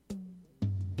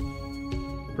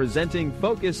presenting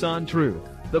Focus on Truth,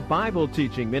 the Bible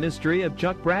teaching ministry of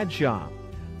Chuck Bradshaw.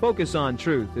 Focus on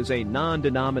Truth is a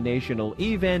non-denominational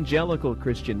evangelical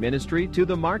Christian ministry to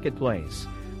the marketplace.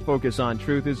 Focus on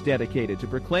Truth is dedicated to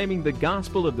proclaiming the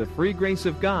gospel of the free grace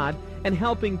of God and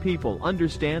helping people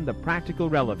understand the practical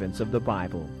relevance of the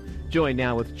Bible. Join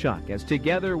now with Chuck as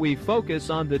together we focus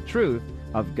on the truth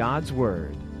of God's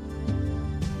Word.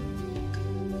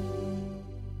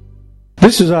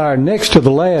 This is our next to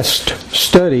the last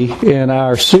study in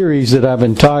our series that I've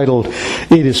entitled,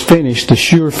 It Is Finished, the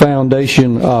Sure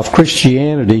Foundation of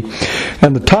Christianity.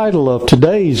 And the title of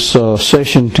today's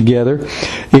session together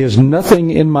is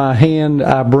Nothing in My Hand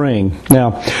I Bring.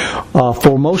 Now,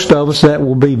 for most of us that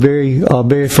will be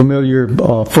very familiar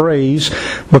phrase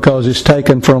because it's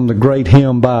taken from the great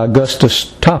hymn by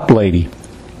Augustus Toplady.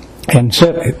 And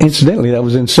incidentally, that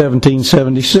was in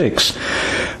 1776.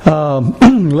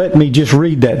 Let me just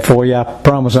read that for you. I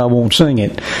promise I won't sing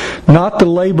it. Not the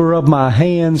labor of my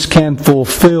hands can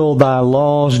fulfill thy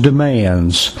law's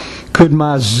demands. Could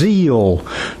my zeal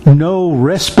no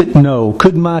respite know?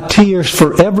 Could my tears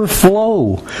forever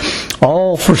flow?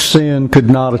 All for sin could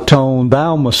not atone.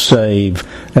 Thou must save,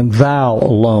 and thou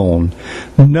alone.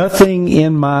 Nothing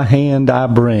in my hand I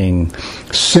bring.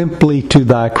 Simply to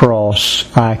thy cross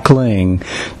I cling.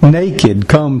 Naked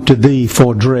come to thee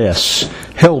for dress.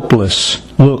 Helpless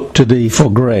look to thee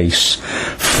for grace.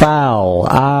 Foul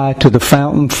I to the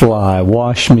fountain fly.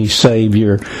 Wash me,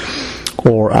 Savior,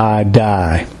 or I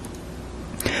die.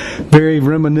 Very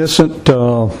reminiscent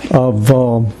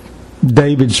of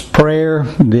David's prayer,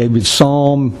 David's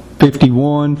Psalm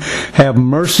 51. Have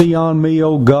mercy on me,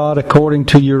 O God, according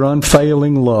to your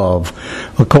unfailing love,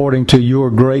 according to your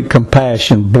great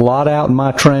compassion. Blot out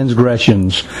my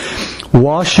transgressions.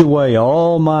 Wash away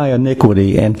all my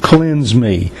iniquity and cleanse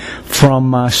me from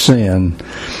my sin.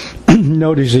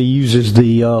 Notice he uses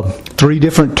the three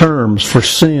different terms for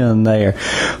sin there.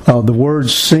 The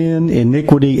words sin,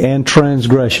 iniquity, and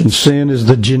transgression. Sin is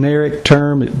the generic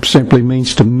term. It simply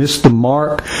means to miss the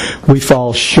mark. We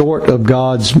fall short of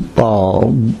God's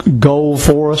goal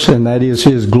for us, and that is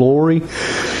His glory.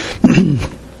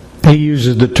 He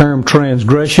uses the term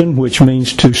transgression, which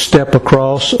means to step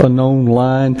across a known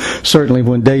line. Certainly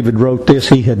when David wrote this,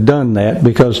 he had done that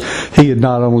because he had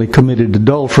not only committed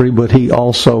adultery, but he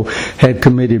also had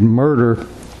committed murder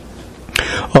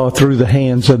through the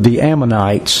hands of the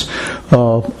Ammonites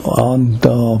on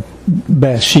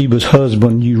Bathsheba's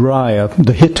husband Uriah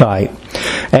the Hittite.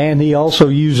 And he also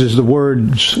uses the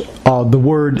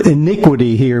word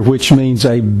iniquity here, which means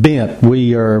a bent.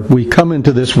 We come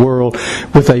into this world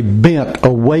with a bent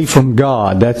away from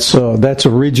God. That's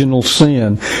original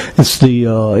sin. It's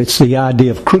the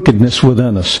idea of crookedness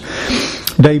within us.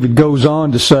 David goes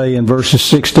on to say in verses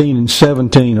 16 and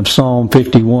 17 of Psalm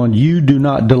 51, You do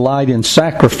not delight in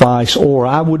sacrifice, or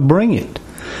I would bring it.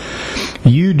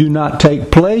 You do not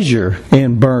take pleasure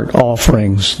in burnt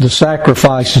offerings. The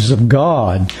sacrifices of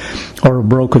God are a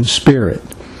broken spirit.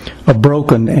 A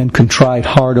broken and contrite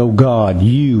heart, O God,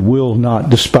 you will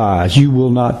not despise. You will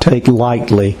not take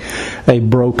lightly a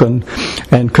broken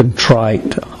and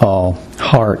contrite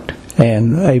heart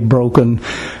and a broken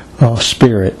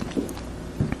spirit.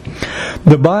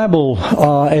 The Bible,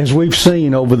 as we've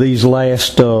seen over these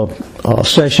last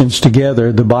sessions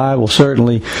together, the Bible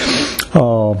certainly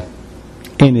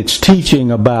in its teaching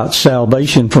about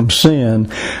salvation from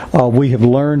sin, we have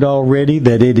learned already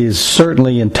that it is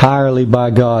certainly entirely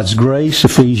by God's grace.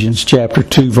 Ephesians chapter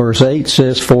 2 verse 8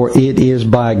 says, For it is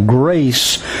by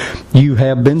grace you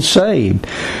have been saved.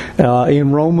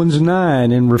 In Romans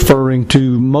 9, in referring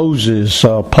to Moses,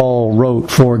 Paul wrote,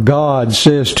 For God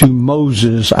says to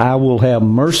Moses, I will have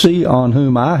mercy on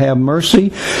whom I have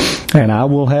mercy, and I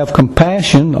will have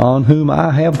compassion on whom I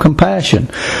have compassion.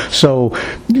 So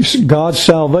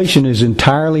God's salvation is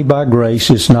entirely by grace.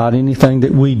 It's not anything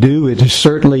that we do. It is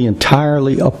certainly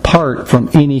entirely apart from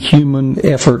any human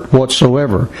effort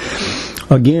whatsoever.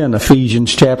 Again,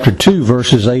 Ephesians chapter 2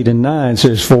 verses 8 and 9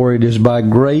 says, For it is by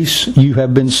grace you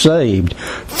have been saved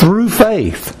through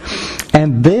faith.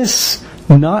 And this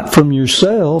not from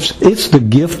yourselves, it's the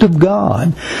gift of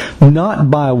God,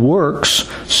 not by works,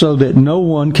 so that no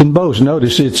one can boast.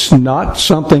 Notice, it's not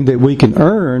something that we can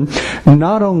earn.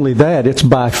 Not only that, it's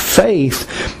by faith,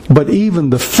 but even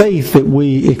the faith that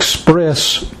we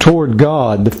express toward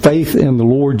God, the faith in the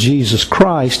Lord Jesus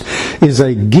Christ, is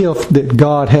a gift that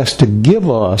God has to give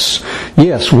us.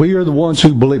 Yes, we are the ones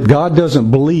who believe. God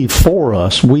doesn't believe for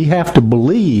us. We have to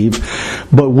believe,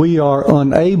 but we are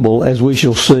unable, as we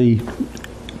shall see,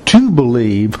 to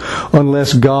believe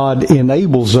unless God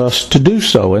enables us to do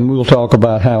so. And we'll talk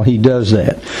about how He does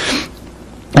that.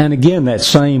 And again, that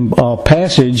same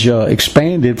passage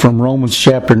expanded from Romans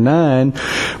chapter 9,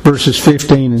 verses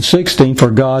 15 and 16.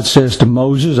 For God says to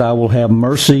Moses, I will have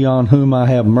mercy on whom I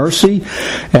have mercy,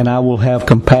 and I will have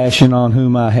compassion on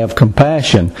whom I have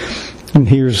compassion. And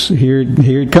here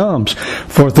it comes.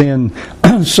 So then,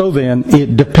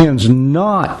 it depends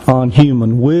not on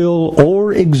human will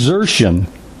or exertion.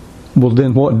 Well,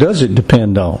 then what does it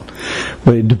depend on?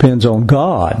 Well, it depends on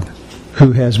God,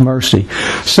 who has mercy.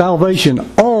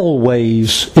 Salvation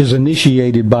always is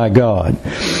initiated by God.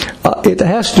 It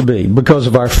has to be because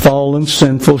of our fallen,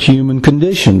 sinful human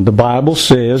condition. The Bible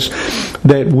says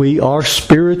that we are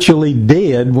spiritually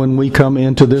dead when we come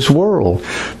into this world,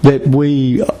 that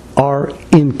we are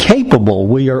incapable,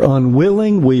 we are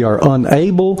unwilling, we are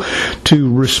unable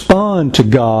to respond to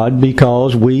God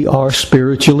because we are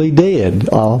spiritually dead.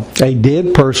 A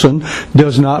dead person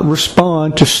does not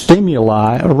respond to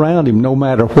stimuli around him, no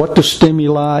matter what the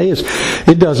stimuli is.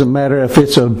 It doesn't matter if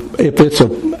it's a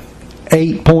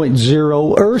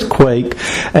 8.0 earthquake.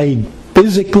 A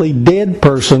physically dead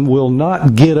person will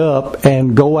not get up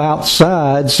and go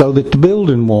outside so that the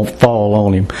building won't fall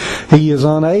on him. He is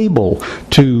unable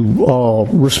to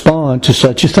respond to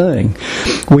such a thing.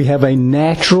 We have a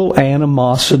natural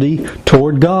animosity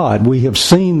toward God. We have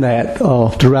seen that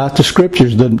throughout the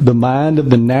Scriptures. The mind of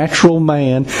the natural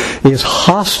man is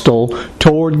hostile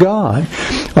toward God.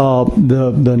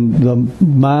 The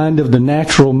mind of the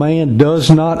natural man does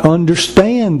not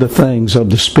understand the things of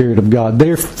the Spirit of God.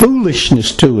 They're foolishness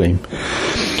to him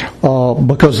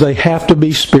because they have to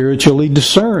be spiritually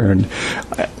discerned.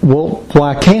 Well,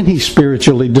 why can't he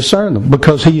spiritually discern them?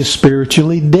 Because he is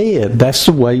spiritually dead. That's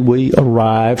the way we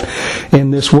arrive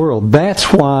in this world.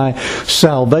 That's why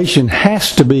salvation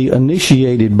has to be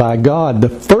initiated by God. The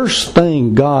first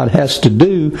thing God has to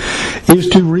do is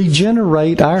to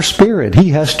regenerate our spirit. He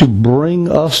has to bring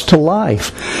us to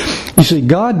life. You see,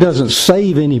 God doesn't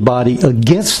save anybody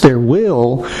against their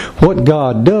will. What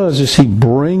God does is He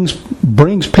brings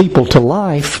people to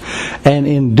life, and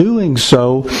in doing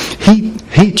so, He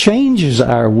changes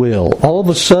our will. All of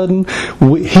a sudden,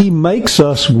 He makes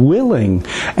us willing,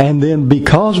 and then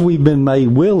because we've been made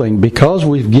willing, because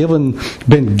we've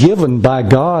been given by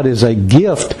God as a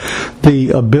gift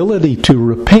the ability to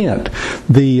repent,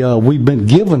 we've been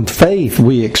given faith.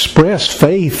 We express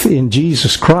faith in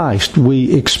Jesus Christ.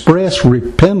 We express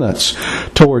repentance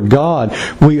toward God.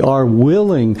 We are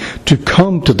willing to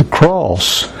come to the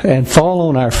cross and fall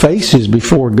on our faces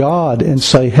before God and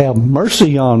say, have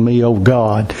mercy on me, O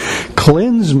God.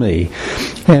 Cleanse me.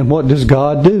 And what does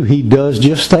God do? He does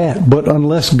just that. But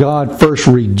unless God first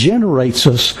regenerates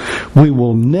us, we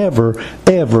will never,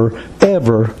 ever,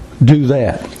 ever do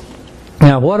that.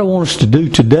 Now, what I want us to do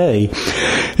today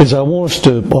is I want us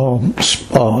to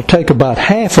take about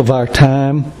half of our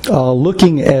time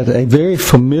looking at a very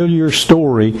familiar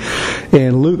story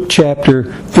in Luke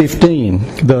chapter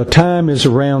 15. The time is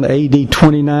around AD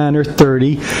 29 or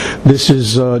 30. This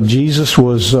is Jesus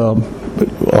was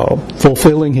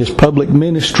fulfilling his public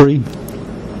ministry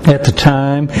at the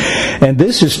time, and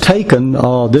this is taken.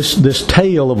 This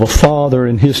tale of a father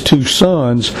and his two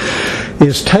sons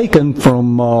is taken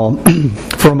from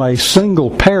a single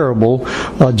parable.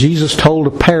 Jesus told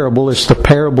a parable. It's the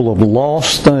parable of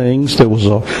lost things. There was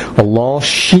a lost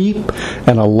sheep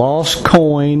and a lost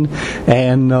coin,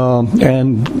 and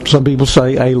some people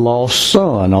say a lost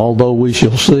son. Although we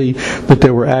shall see that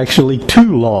there were actually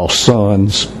two lost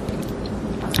sons.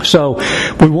 So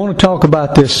we want to talk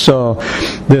about this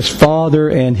father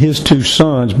and his two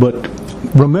sons, but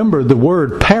remember the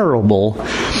word parable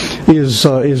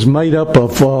is made up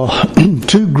of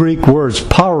two Greek words,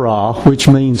 para, which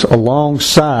means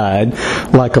alongside,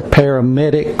 like a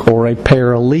paramedic or a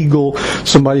paralegal,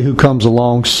 somebody who comes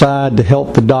alongside to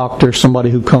help the doctor, somebody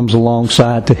who comes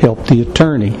alongside to help the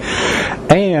attorney,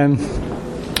 and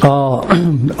bole,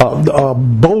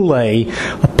 a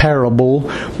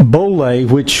parable, bole,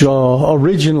 which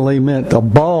originally meant a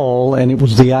ball, and it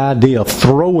was the idea of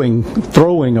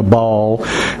throwing a ball.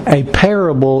 A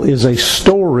parable is a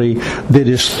story that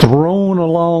is thrown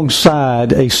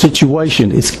alongside a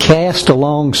situation. It's cast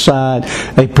alongside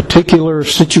a particular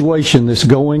situation that's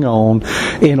going on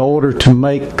in order to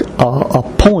make a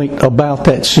point about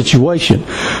that situation.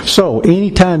 So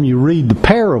anytime you read the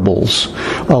parables,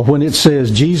 when it says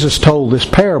Jesus told this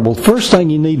parable, the first thing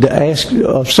you need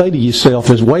to say to yourself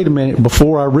is, wait a minute,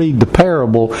 before I read the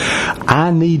parable,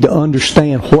 I need to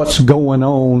understand what's going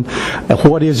on.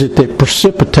 What is it that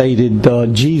precipitated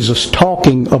Jesus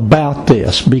talking about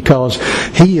this? Because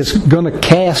he is going to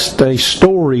cast a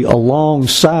story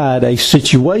alongside a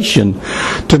situation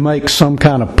to make some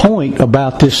kind of point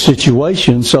about this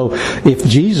situation. So if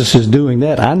Jesus is doing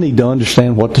that, I need to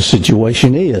understand what the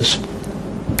situation is.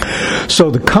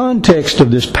 So the context of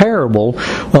this parable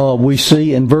we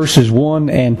see in verses 1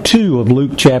 and 2 of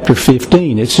Luke chapter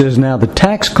 15. It says, "Now the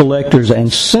tax collectors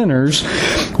and sinners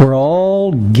were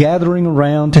all gathering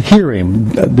around to hear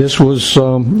him." This was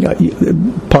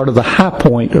part of the high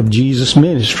point of Jesus'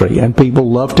 ministry, and people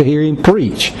loved to hear him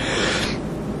preach.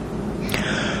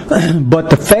 But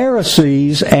the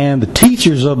Pharisees and the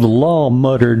teachers of the law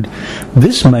muttered,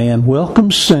 "This man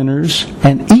welcomes sinners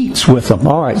and eats with them."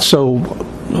 All right, so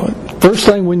first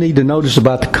thing we need to notice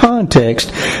about the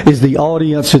context is the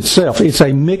audience itself. It's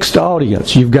a mixed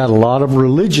audience. You've got a lot of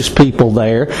religious people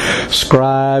there,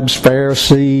 scribes,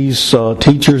 Pharisees,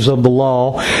 teachers of the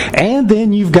law, and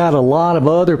then you've got a lot of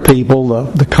other people,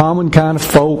 the common kind of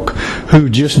folk who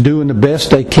just doing the best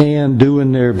they can,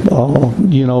 doing their,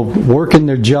 working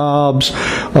their jobs,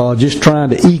 just trying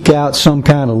to eke out some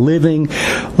kind of living.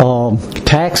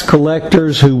 Tax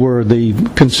collectors who were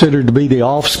considered to be the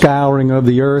offscouring of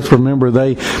the earth. Remember,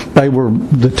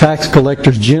 the tax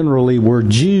collectors generally were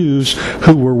Jews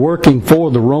who were working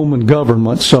for the Roman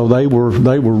government, so they were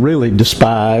really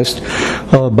despised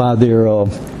by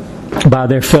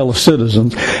their fellow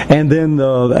citizens. And then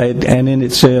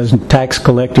it says tax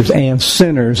collectors and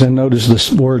sinners, and notice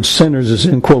this word sinners is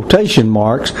in quotation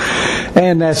marks,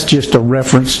 and that's just a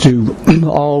reference to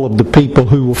all of the people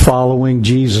who were following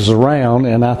Jesus around.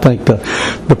 And I think the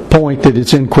point that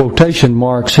it's in quotation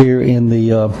marks here in the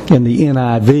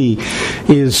NIV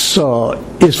is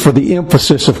for the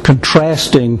emphasis of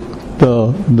contrasting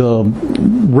the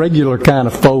regular kind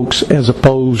of folks as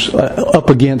opposed up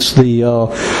against the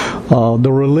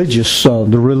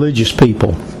religious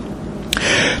people.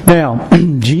 Now,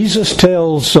 Jesus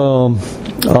tells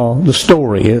the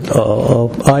story.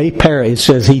 It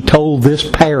says he told this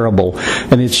parable,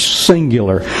 and it's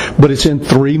singular, but it's in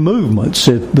three movements.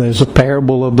 There's a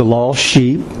parable of the lost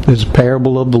sheep, there's a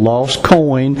parable of the lost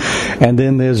coin, and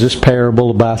then there's this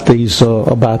parable about these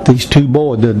two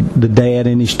boys, the dad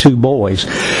and his two boys.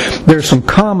 There's some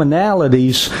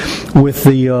commonalities with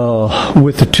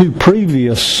the two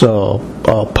previous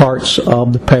parts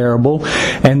of the parable,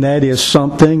 and that is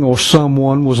something or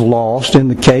someone was lost. In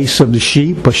the case of the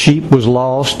sheep, a sheep was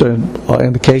lost, and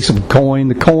in the case of the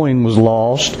coin was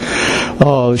lost.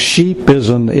 Sheep is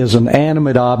an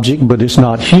animate object, but it's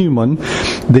not human.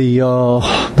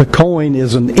 The coin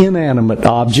is an inanimate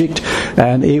object,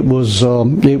 and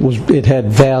it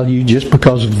had value just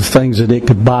because of the things that it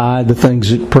could buy, the things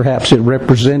that perhaps it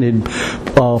represented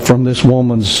from this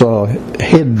woman's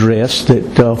headdress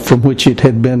from which it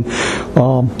had been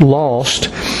lost.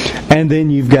 And then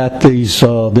you've got this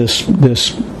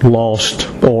lost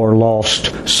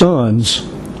sons.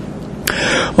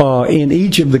 In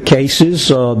each of the cases,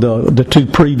 the two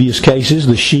previous cases,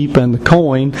 the sheep and the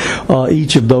coin,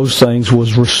 each of those things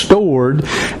was restored,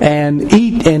 and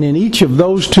in each of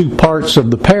those two parts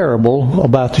of the parable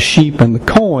about the sheep and the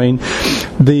coin,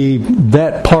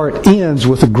 that part ends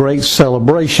with a great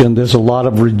celebration. There's a lot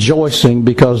of rejoicing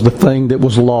because the thing that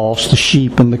was lost, the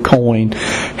sheep and the coin,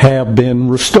 have been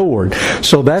restored.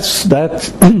 So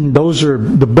those are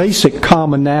the basic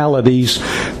commonalities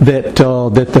that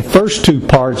the first two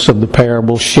parts of the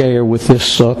parable share with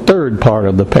this third part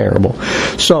of the parable.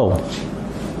 So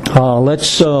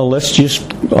let's just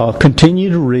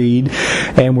continue to read,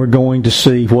 and we're going to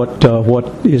see what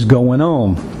is going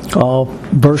on.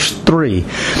 Verse 3.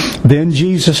 Then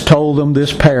Jesus told them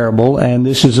this parable, and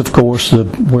this is, of course,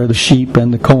 where the sheep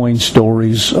and the coin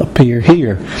stories appear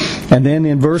here. And then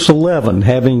in verse 11,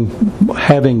 having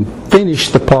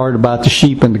finished the part about the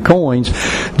sheep and the coins,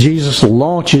 Jesus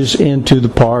launches into the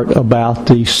part about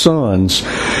the sons.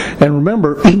 And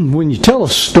remember, when you tell a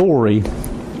story,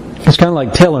 it's kind of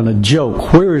like telling a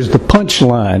joke. Where is the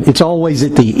punchline? It's always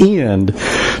at the end.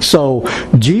 So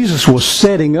Jesus was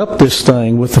setting up this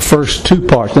thing with the first two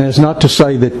parts. And it's not to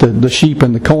say that the sheep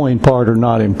and the coin part are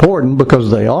not important, because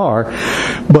they are.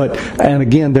 And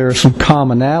again, there are some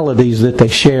commonalities that they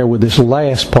share with this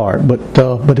last part. But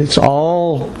it's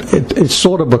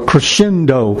sort of a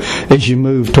crescendo as you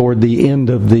move toward the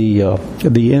end of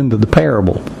the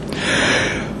parable.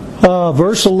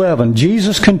 Verse 11,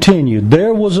 Jesus continued,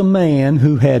 "There was a man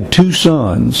who had two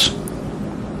sons.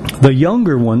 The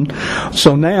younger one,"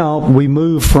 so now we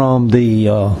move from the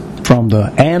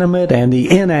animate and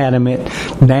the inanimate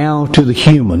now to the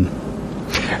human.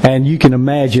 And you can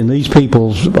imagine these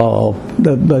people,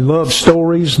 they loved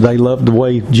stories. They loved the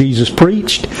way Jesus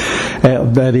preached.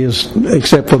 That is,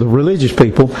 except for the religious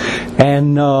people.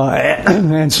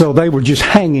 And so they were just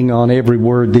hanging on every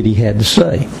word that he had to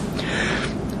say.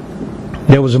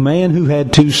 There was a man who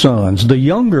had 2 sons. The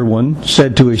younger one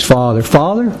said to his father,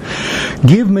 "Father,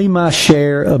 give me my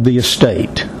share of the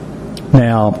estate."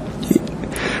 Now,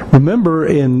 remember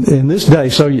in this day,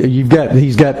 so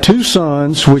he's got 2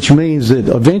 sons, which means that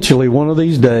eventually one of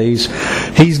these days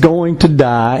he's going to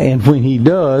die, and when he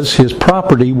does, his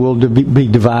property will be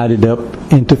divided up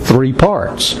into 3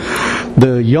 parts.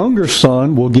 The younger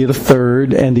son will get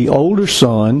 1/3, and the older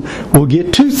son will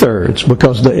get 2/3,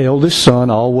 because the eldest son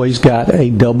always got a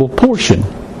double portion.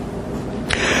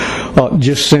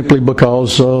 Just simply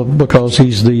because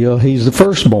he's the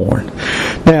firstborn.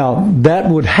 Now that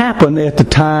would happen at the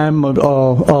time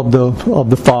of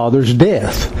the father's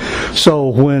death. So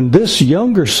when this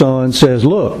younger son says,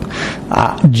 "Look,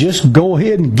 just go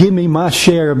ahead and give me my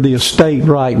share of the estate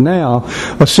right now,"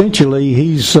 essentially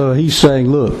he's saying,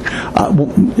 "Look,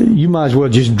 you might as well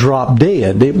just drop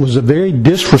dead." It was a very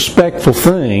disrespectful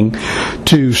thing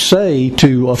to say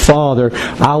to a father,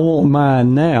 "I want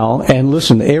mine now." And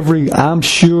listen, I'm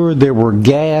sure there were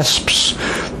gasps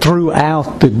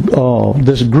throughout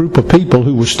this group of people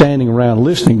who were standing around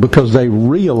listening, because they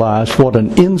realized what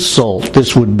an insult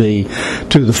this would be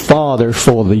to the father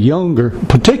for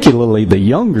particularly the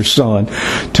younger son,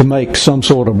 to make some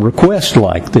sort of request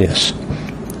like this.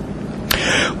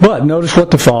 But notice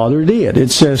what the father did. It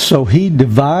says, so he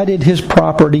divided his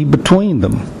property between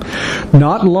them.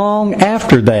 Not long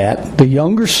after that, the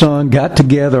younger son got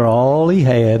together all he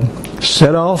had,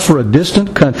 set off for a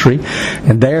distant country,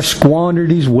 and there squandered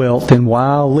his wealth in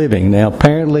wild living. Now,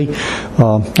 apparently,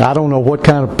 I don't know what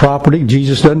kind of property.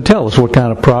 Jesus doesn't tell us what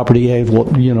kind of property he had.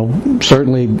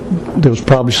 Certainly there was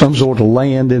probably some sort of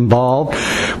land involved,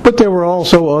 but there were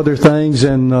also other things,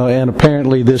 and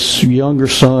apparently this younger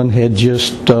son had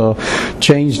just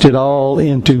changed it all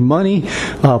into money,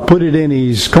 put it in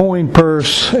his coin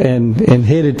purse, and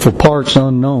headed for parts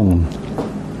unknown.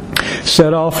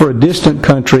 Set off for a distant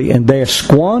country, and there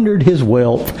squandered his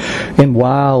wealth in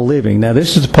wild living. Now,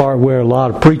 this is the part where a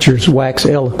lot of preachers wax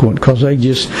eloquent, because they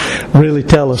just really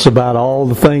tell us about all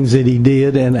the things that he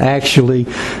did, and actually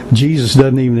Jesus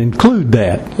doesn't even include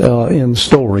that in the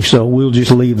story, so we'll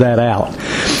just leave that out.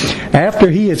 After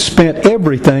he had spent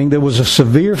everything, there was a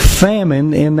severe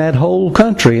famine in that whole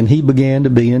country, and he began to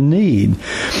be in need.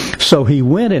 So he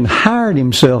went and hired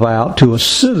himself out to a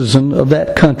citizen of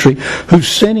that country, who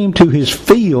sent him to his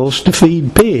fields to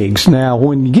feed pigs. Now,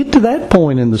 when you get to that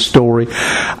point in the story,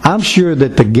 I'm sure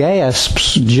that the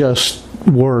gasps just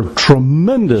were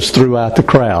tremendous throughout the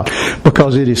crowd,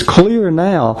 because it is clear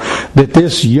now that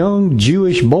this young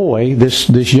Jewish boy,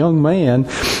 this young man,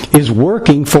 is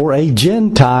working for a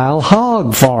Gentile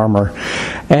hog farmer,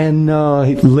 and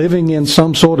living in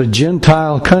some sort of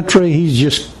Gentile country. He's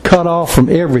just cut off from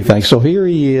everything. So here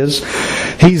he is.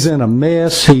 He's in a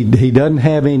mess. He doesn't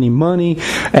have any money,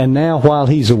 and now while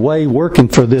he's away working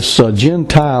for this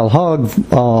Gentile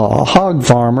hog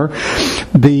farmer,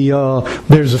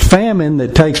 there's a famine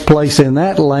that takes place in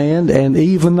that land, and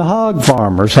even the hog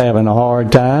farmer's having a hard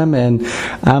time. And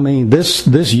I mean, this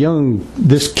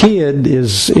kid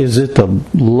is at the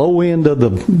low end of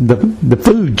the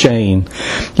food chain,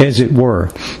 as it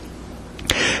were.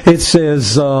 It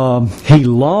says, he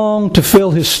longed to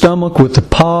fill his stomach with the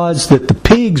pods that the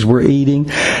pigs were eating,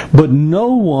 but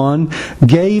no one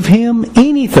gave him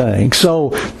anything.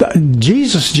 So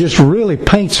Jesus just really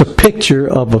paints a picture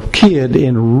of a kid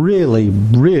in really,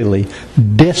 really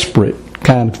desperate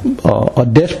kind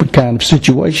of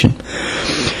situation.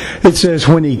 It says,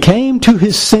 when he came to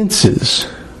his senses.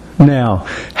 Now,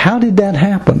 how did that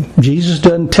happen? Jesus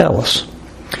doesn't tell us.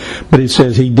 But it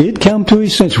says he did come to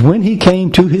his senses. When he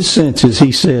came to his senses,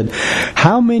 he said,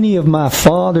 how many of my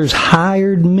father's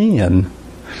hired men,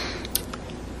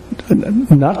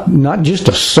 not just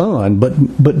a son,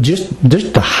 but just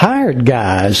the hired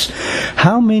guys,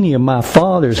 how many of my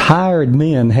father's hired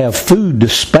men have food to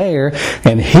spare,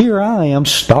 and here I am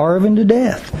starving to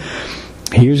death?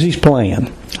 Here's his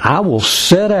plan. I will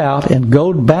set out and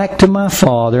go back to my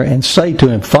father and say to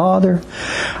him, Father,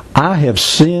 I have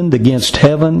sinned against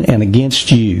heaven and against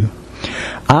you.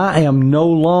 I am no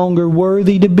longer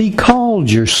worthy to be called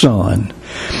your son.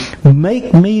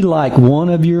 Make me like one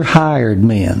of your hired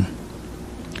men.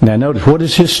 Now notice, what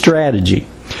is his strategy?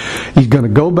 He's going to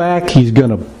go back. He's going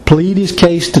to plead his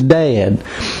case to Dad.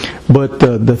 But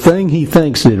the thing he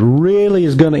thinks that really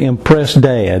is going to impress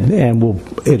Dad and will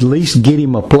at least get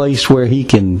him a place where he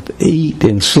can eat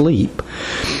and sleep,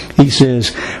 he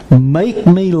says, make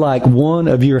me like one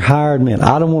of your hired men.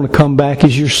 I don't want to come back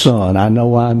as your son. I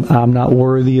know I'm not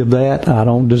worthy of that. I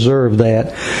don't deserve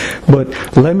that.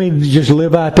 But let me just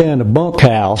live out there in the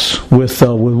bunkhouse with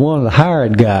one of the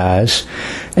hired guys.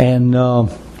 And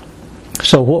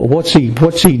so what's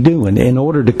he doing? In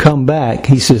order to come back,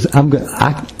 he says,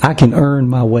 I can earn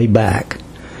my way back.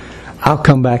 I'll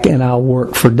come back and I'll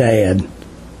work for Dad.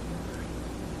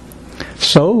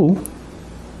 So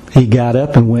he got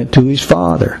up and went to his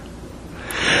father.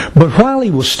 But while he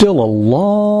was still a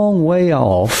long way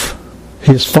off,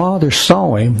 his father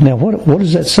saw him. Now, what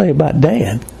does that say about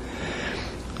Dad?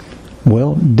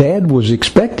 Well, Dad was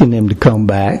expecting him to come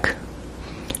back,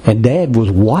 and Dad was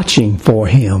watching for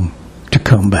him to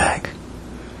come back.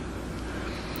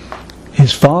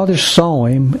 His father saw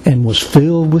him and was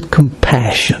filled with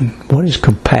compassion. What is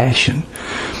compassion?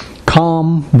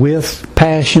 Calm with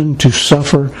passion to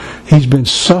suffer. He's been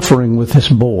suffering with this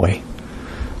boy.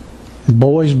 The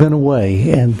boy's been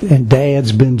away, and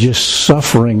Dad's been just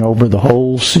suffering over the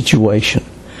whole situation.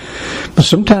 But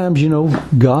sometimes,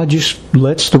 God just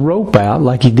lets the rope out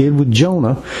like He did with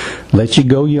Jonah. Lets you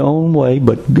go your own way,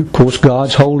 but of course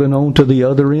God's holding on to the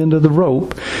other end of the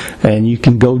rope, and you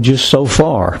can go just so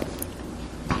far.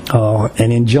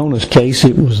 And in Jonah's case,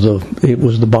 it was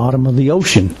the bottom of the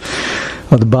ocean,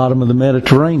 or the bottom of the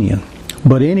Mediterranean.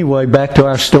 But anyway, back to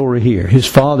our story here. His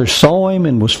father saw him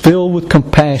and was filled with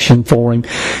compassion for him.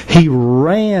 He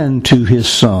ran to his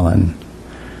son.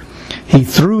 He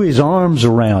threw his arms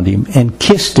around him and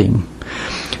kissed him.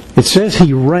 It says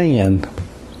he ran.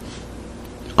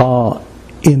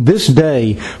 In this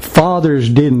day, fathers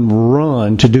didn't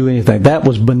run to do anything. That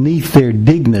was beneath their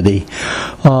dignity.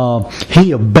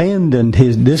 He abandoned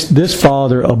this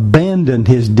father abandoned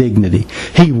his dignity.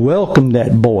 He welcomed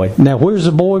that boy. Now, where's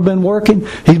the boy been working?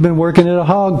 He's been working at a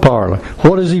hog parlor.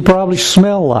 What does he probably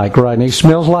smell like right now? He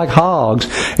smells like hogs.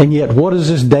 And yet, what does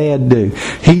his dad do?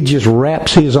 He just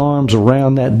wraps his arms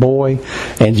around that boy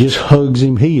and just hugs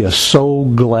him. He is so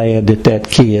glad that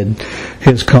kid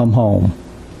has come home.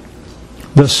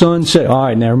 The son said, all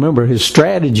right, now remember, his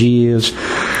strategy is,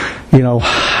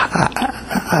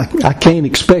 I can't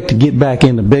expect to get back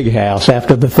in the big house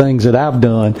after the things that I've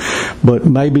done, but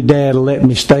maybe Dad will let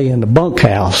me stay in the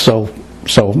bunkhouse. So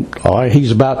all right,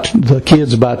 the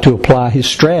kid's about to apply his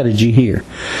strategy here.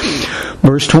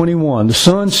 Verse 21, the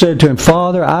son said to him,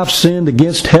 Father, I've sinned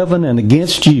against heaven and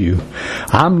against you.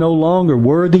 I'm no longer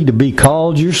worthy to be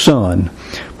called your son.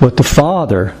 But the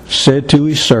father said to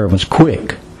his servants,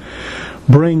 quick,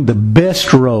 bring the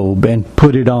best robe and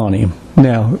put it on him.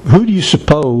 Now, who do you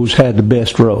suppose had the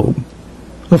best robe?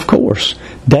 Of course,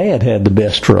 Dad had the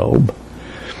best robe.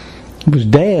 It was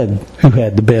Dad who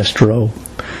had the best robe.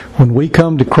 When we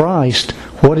come to Christ,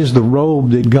 what is the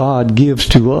robe that God gives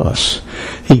to us?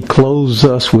 He clothes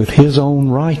us with His own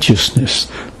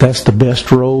righteousness. That's the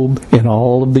best robe in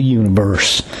all of the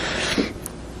universe.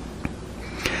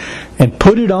 And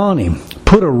put it on him.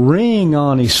 Put a ring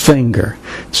on his finger,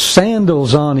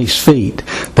 sandals on his feet.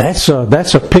 That's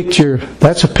a picture.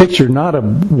 That's a picture not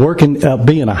of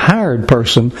being a hired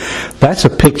person. That's a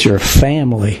picture of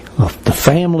family, of the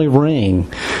family ring,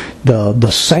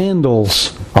 the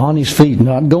sandals on his feet,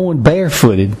 not going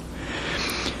barefooted.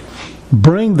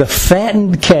 Bring the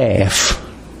fattened calf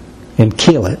and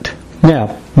kill it.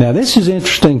 Now this is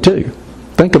interesting too.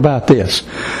 Think about this.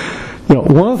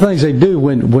 One of the things they do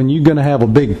when you're going to have a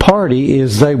big party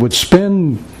is they would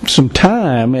spend some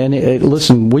time. And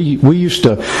listen, we used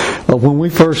to, when we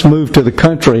first moved to the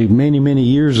country many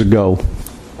years ago,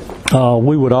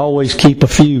 we would always keep a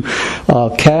few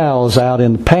cows out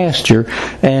in the pasture,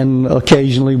 and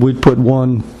occasionally we'd put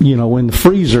one, in the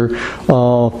freezer.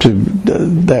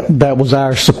 That was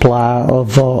our supply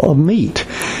of meat.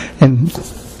 And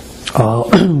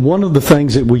one of the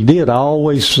things that we did, I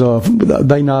always,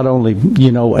 they not only,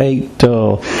 ate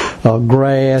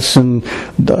grass and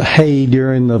hay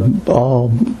during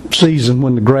the season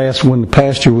when the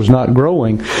pasture was not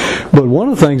growing, but one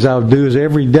of the things I would do is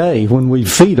every day when we'd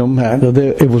feed them,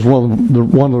 it was one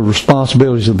of the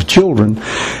responsibilities of the children,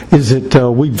 is that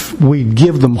we'd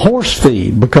give them horse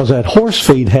feed, because that horse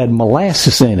feed had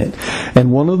molasses in it.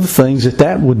 And one of the things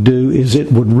that would do is it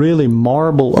would really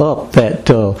marble up that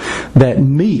that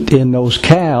meat in those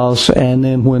cows, and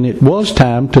then when it was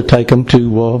time to take them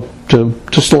to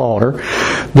slaughter,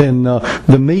 then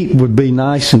the meat would be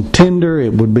nice and tender.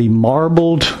 It would be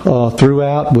marbled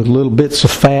throughout with little bits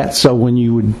of fat. So when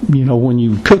you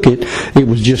would cook it,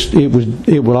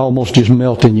 it would almost just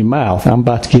melt in your mouth. I'm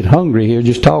about to get hungry here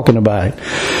just talking about it.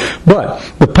 But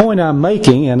the point I'm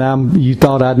making, and you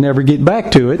thought I'd never get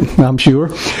back to it, I'm sure.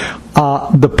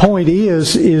 The point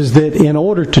is that in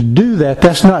order to do that,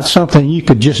 that's not something you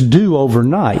could just do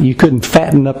overnight. You couldn't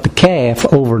fatten up the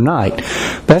calf overnight.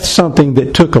 That's something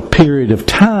that took a period of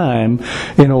time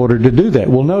in order to do that.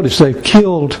 Well, notice they've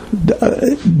killed,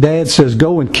 Dad says,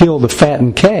 go and kill the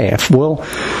fattened calf. Well,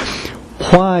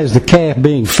 why is the calf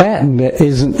being fattened?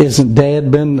 Isn't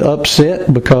Dad been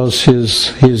upset because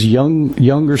his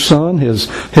younger son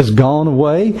has gone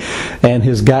away and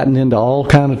has gotten into all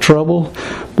kind of trouble?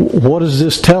 What does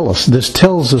this tell us? This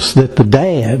tells us that the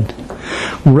dad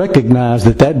recognized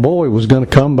that boy was going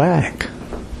to come back.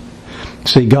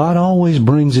 See, God always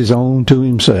brings His own to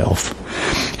Himself.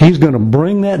 He's going to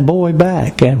bring that boy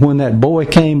back. And when that boy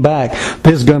came back,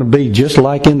 there's going to be, just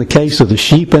like in the case of the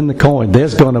sheep and the coin,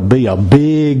 there's going to be a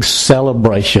big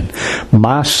celebration.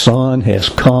 My son has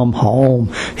come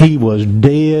home. He was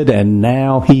dead and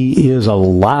now he is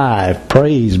alive.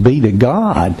 Praise be to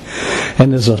God.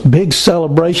 And there's a big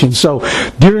celebration. So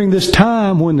during this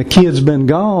time when the kid's been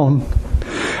gone,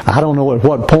 I don't know at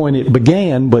what point it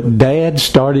began, but Dad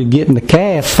started getting the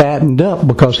calf fattened up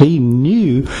because he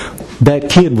knew that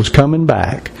kid was coming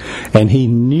back. And he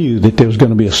knew that there was going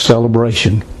to be a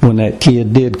celebration when that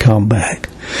kid did come back.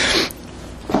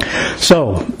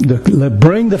 So,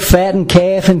 bring the fattened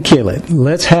calf and kill it.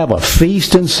 Let's have a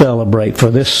feast and celebrate. For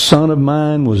this son of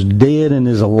mine was dead and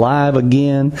is alive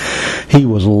again. He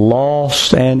was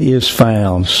lost and is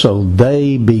found. So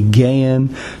they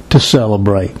began to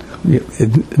celebrate.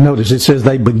 Notice it says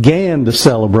they began to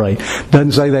celebrate.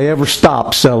 Doesn't say they ever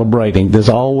stopped celebrating. There's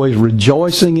always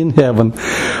rejoicing in heaven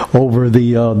over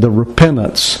the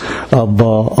repentance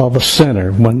of a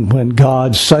sinner. When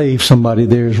God saves somebody,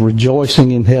 there's rejoicing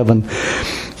in heaven.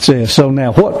 So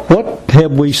now, what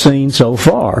have we seen so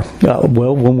far?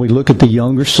 Well, when we look at the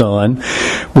younger son,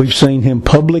 we've seen him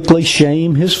publicly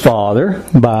shame his father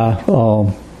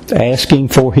by asking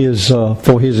for his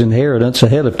inheritance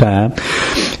ahead of time.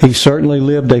 He certainly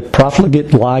lived a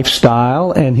profligate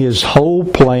lifestyle, and his whole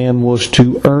plan was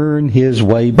to earn his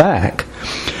way back.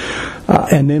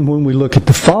 And then when we look at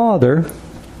the father,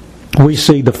 we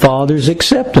see the father's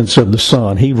acceptance of the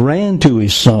son. He ran to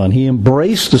his son. He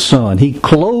embraced the son. He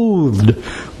clothed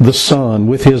the son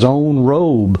with his own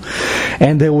robe.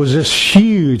 And there was this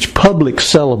huge public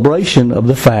celebration of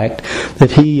the fact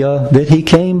that he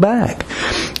came back.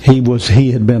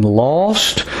 He had been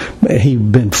lost.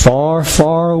 He'd been far,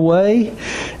 far away.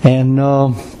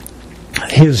 And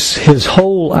his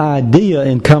whole idea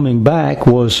in coming back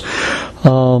was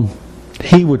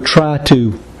he would try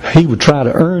to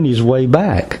earn his way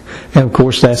back. And of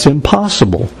course that's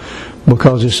impossible,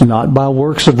 because it's not by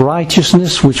works of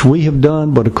righteousness which we have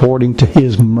done, but according to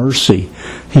His mercy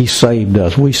He saved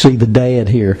us. We see the dad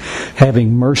here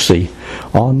having mercy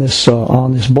on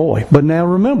this boy. But now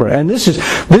remember, and this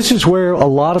is where a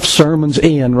lot of sermons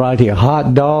end right here.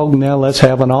 Hot dog, now let's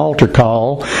have an altar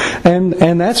call. And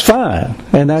that's fine.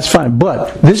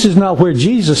 But this is not where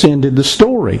Jesus ended the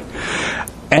story.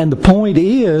 And the point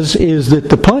is that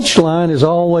the punchline is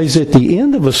always at the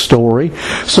end of a story.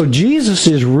 So Jesus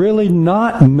has really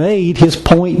not made his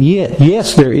point yet.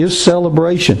 Yes, there is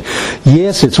celebration.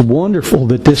 Yes, it's wonderful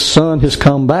that this son has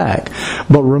come back.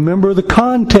 But remember the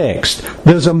context.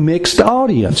 There's a mixed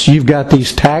audience. You've got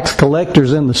these tax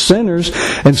collectors and the sinners,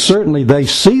 and certainly they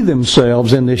see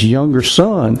themselves in this younger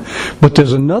son. But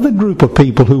there's another group of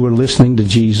people who are listening to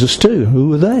Jesus too.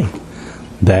 Who are they?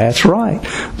 That's right.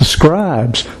 The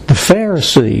scribes, the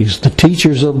Pharisees, the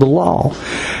teachers of the law.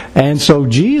 And so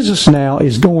Jesus now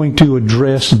is going to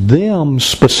address them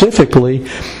specifically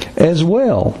as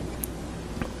well.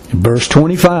 Verse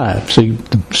 25. See,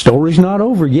 the story's not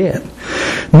over yet.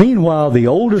 Meanwhile, the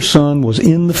older son was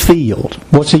in the field.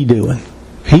 What's he doing?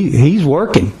 He's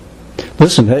working.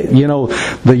 Listen,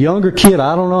 the younger kid,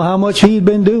 I don't know how much he'd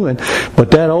been doing, but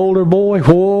that older boy,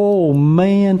 whoa,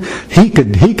 man, he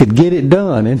could get it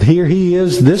done. And here he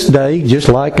is this day, just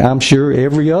like I'm sure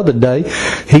every other day,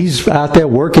 he's out there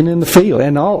working in the field.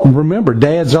 And remember,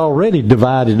 Dad's already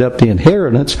divided up the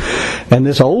inheritance, and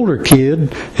this older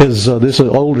kid, this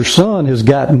older son, has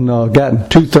gotten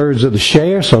 2/3 of the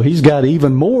share, so he's got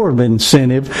even more of an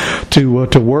incentive to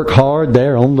work hard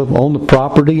there on the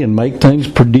property and make things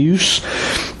produce.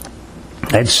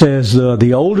 It says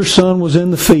the older son was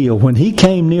in the field. When he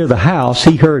came near the house,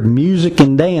 he heard music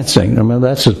and dancing. I mean,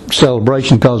 that's a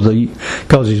celebration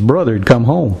because his brother had come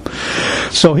home.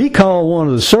 So he called one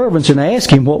of the servants and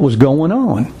asked him what was going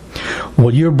on.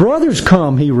 "Well, your brother's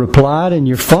come," he replied, "and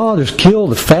your father's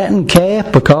killed the fattened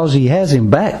calf because he has him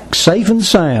back safe and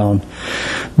sound."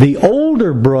 The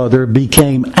older brother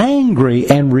became angry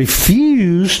and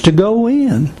refused to go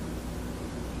in.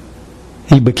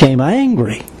 He became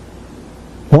angry.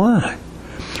 Why?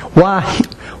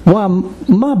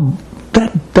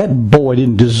 That boy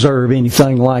didn't deserve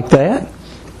anything like that.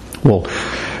 Well,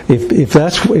 if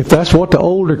that's what the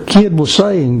older kid was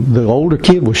saying, the older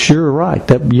kid was sure right.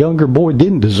 That younger boy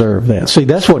didn't deserve that. See,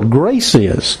 that's what grace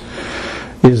is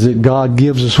that God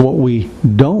gives us what we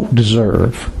don't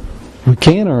deserve. We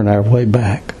can't earn our way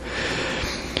back.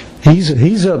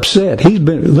 He's upset. He's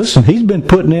been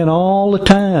putting in all the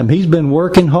time. He's been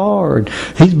working hard.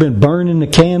 He's been burning the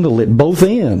candle at both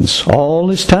ends all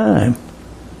this time.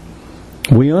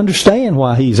 We understand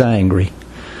why he's angry.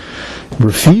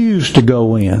 Refused to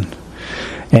go in.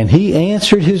 And he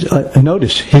answered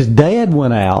notice, his dad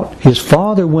went out, his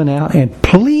father went out and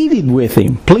pleaded with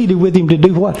him to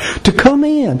do what? To come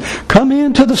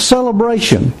into the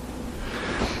celebration.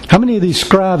 How many of these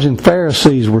scribes and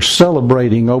Pharisees were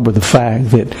celebrating over the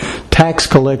fact that tax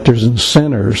collectors and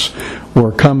sinners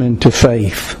were coming to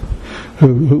faith,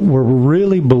 who were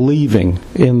really believing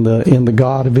in the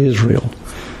God of Israel?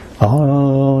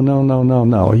 Oh,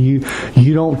 no.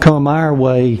 You don't come our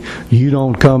way, you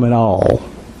don't come at all.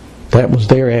 That was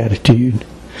their attitude.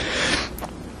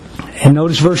 And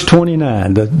notice verse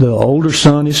 29. The older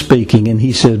son is speaking, and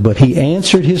he says, "But he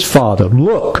answered his father,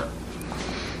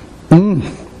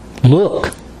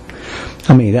 Look.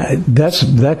 I mean, that's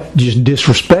just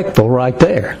disrespectful right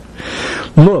there.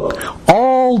 Look,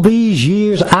 all these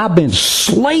years I've been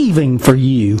slaving for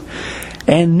you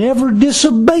and never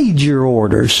disobeyed your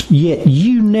orders, yet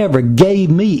you never gave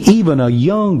me even a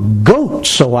young goat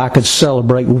so I could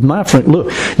celebrate with my friend.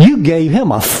 Look, you gave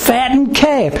him a fattened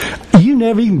calf. You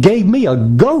never even gave me a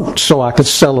goat so I could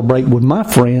celebrate with my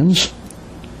friends.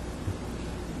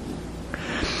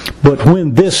 But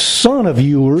when this son of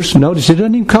yours," notice it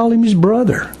doesn't even call him his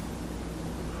brother.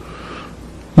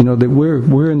 You know, that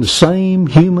we're in the same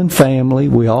human family.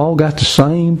 We all got the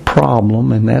same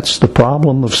problem, and that's the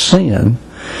problem of sin.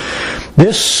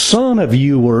 This son of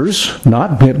yours,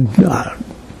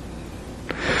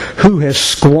 who has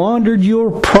squandered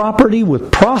your property with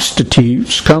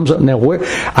prostitutes, comes up. Now,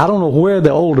 I don't know where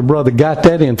the older brother got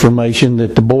that information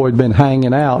that the boy had been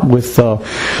hanging out with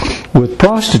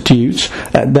prostitutes.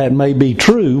 That may be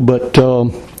true, but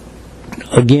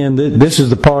again, that's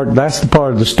the part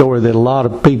of the story that a lot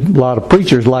of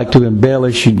preachers like to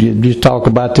embellish. You just talk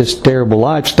about this terrible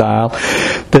lifestyle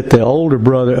that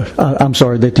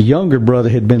that the younger brother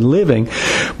had been living,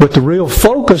 but the real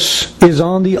focus is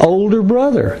on the older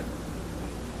brother.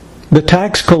 The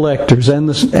tax collectors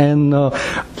not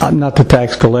the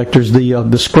tax collectors,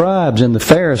 the scribes and the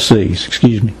Pharisees.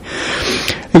 Excuse me.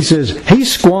 He says, he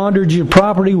squandered your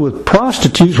property with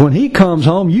prostitutes. When he comes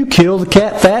home, you kill the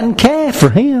fattened calf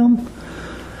for him.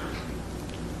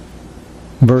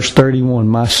 Verse 31,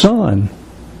 "My son,"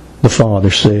 the father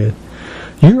said,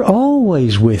 "you're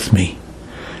always with me.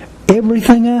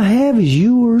 Everything I have is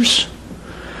yours.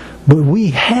 But we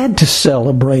had to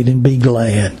celebrate and be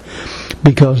glad,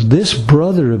 because this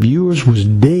brother of yours was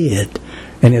dead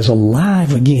and is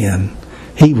alive again.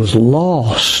 He was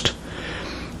lost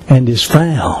and is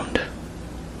found."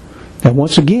 Now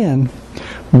once again,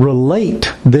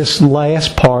 relate this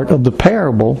last part of the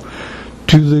parable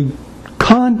to the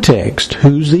context.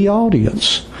 Who's the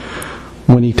audience?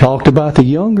 When he talked about the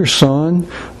younger son,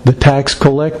 the tax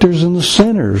collectors and the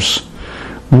sinners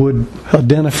would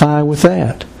identify with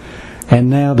that. And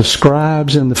now the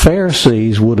scribes and the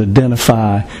Pharisees would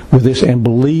identify with this. And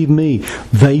believe me,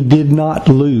 they did not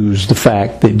lose the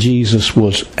fact that Jesus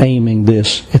was aiming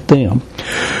this at them.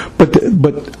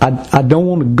 But I don't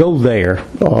want to go there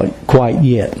quite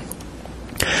yet.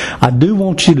 I do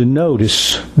want you to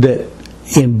notice that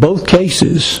in both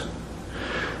cases,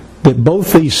 that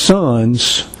both these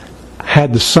sons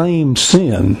had the same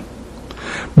sin,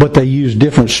 but they used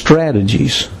different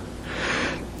strategies.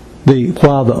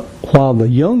 While the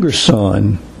younger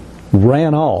son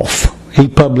ran off, he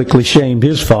publicly shamed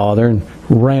his father and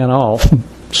ran off and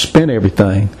spent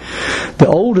everything. The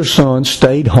older son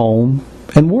stayed home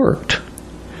and worked.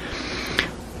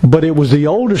 But it was the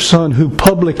older son who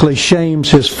publicly shames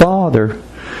his father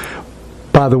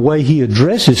by the way he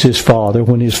addresses his father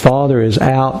when his father is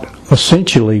out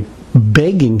essentially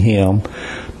begging him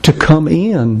to come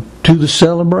in to the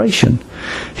celebration.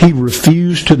 He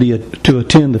refused to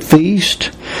attend the feast.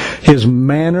 His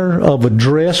manner of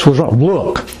address was,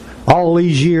 look, all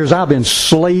these years I've been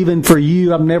slaving for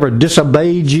you. I've never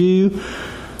disobeyed you.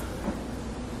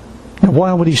 Now,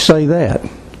 why would he say that?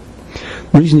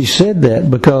 The reason he said that,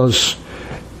 because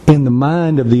in the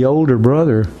mind of the older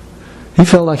brother, he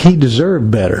felt like he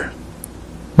deserved better.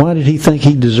 Why did he think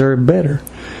he deserved better?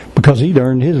 Because he'd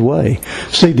earned his way.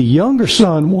 See, the younger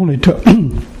son wanted to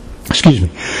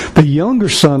the younger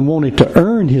son wanted to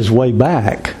earn his way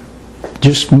back.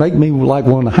 Just make me like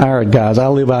one of the hired guys. I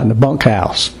live out in the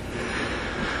bunkhouse.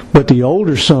 But the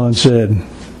older son said,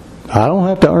 I don't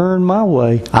have to earn my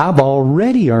way. I've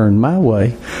already earned my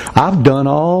way. I've done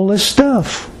all this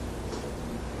stuff.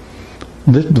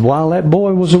 While that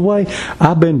boy was away,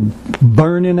 I've been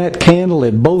burning that candle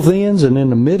at both ends and in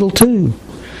the middle too.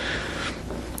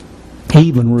 He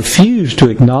even refused to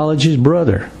acknowledge his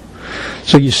brother.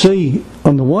 So you see,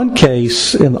 on the one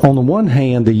case, and on the one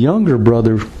hand, the younger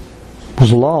brother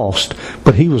was lost,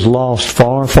 but he was lost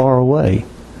far, far away.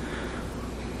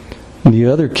 In the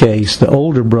other case, the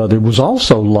older brother was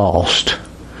also lost,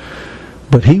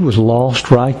 but he was lost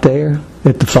right there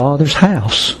at the Father's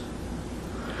house.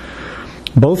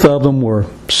 Both of them were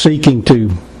seeking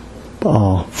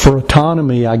for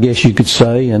autonomy, I guess you could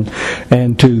say, and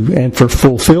for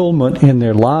fulfillment in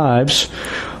their lives.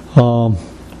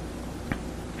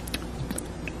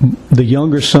 The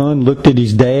younger son looked at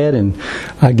his dad and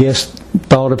I guess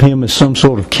thought of him as some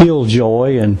sort of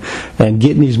killjoy, and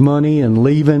getting his money and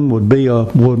leaving would be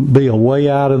a way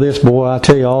out of this. Boy, I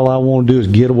tell you, all I want to do is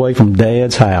get away from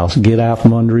Dad's house, get out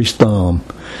from under his thumb.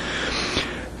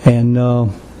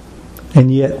 And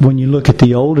yet, when you look at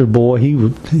the older boy,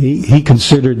 he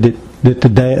considered that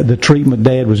the treatment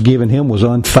Dad was giving him was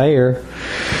unfair.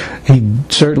 He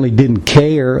certainly didn't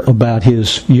care about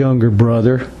his younger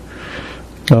brother.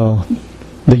 The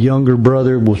younger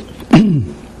brother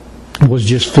was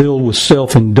just filled with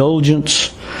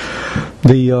self-indulgence.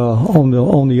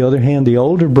 On the other hand, the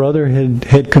older brother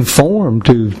had conformed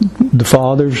to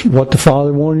what the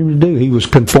father wanted him to do. He was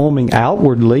conforming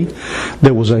outwardly.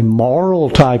 There was a moral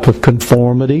type of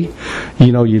conformity.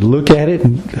 You know, you look at it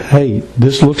and, hey,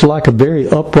 this looks like a very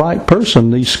upright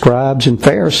person, these scribes and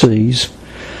Pharisees.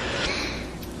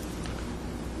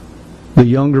 The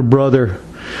younger brother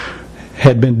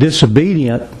had been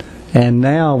disobedient and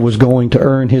now was going to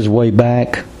earn his way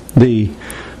back. The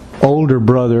older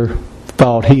brother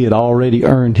thought he had already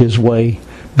earned his way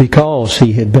because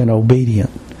he had been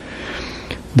obedient.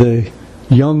 The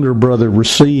younger brother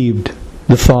received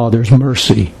the Father's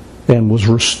mercy and was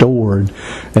restored,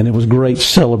 and it was great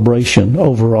celebration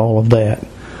over all of that.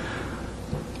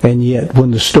 And yet,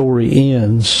 when the story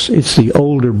ends, it's the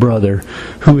older brother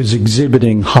who is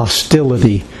exhibiting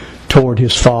hostility toward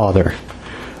his father.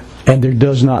 And there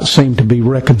does not seem to be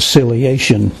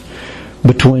reconciliation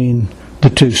between the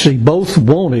two. See, both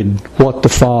wanted what the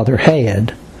father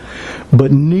had,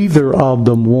 but neither of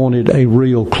them wanted a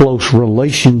real close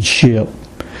relationship,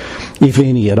 if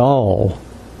any at all,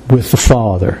 with the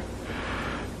father.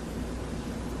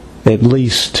 At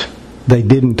least they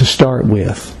didn't to start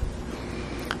with.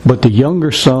 But the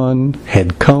younger son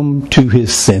had come to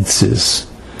his senses.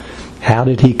 How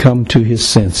did he come to his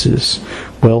senses?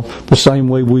 Well, the same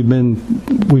way we've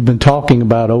been talking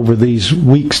about over these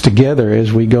weeks together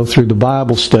as we go through the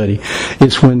Bible study.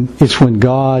 It's when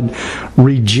God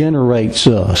regenerates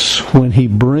us, when He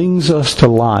brings us to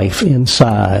life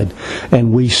inside,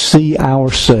 and we see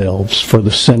ourselves for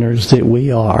the sinners that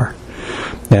we are.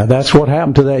 Now that's what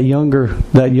happened to that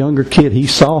younger kid. He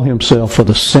saw himself for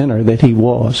the sinner that he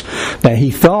was. Now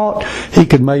he thought he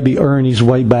could maybe earn his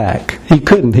way back. He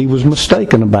couldn't. He was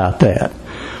mistaken about that.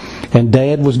 And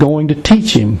Dad was going to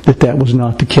teach him that was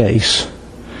not the case.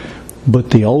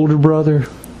 But the older brother,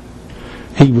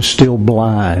 he was still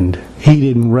blind. He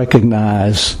didn't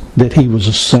recognize that he was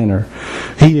a sinner.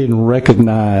 He didn't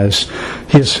recognize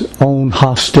his own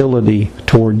hostility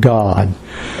toward God,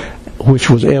 which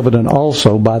was evident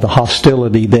also by the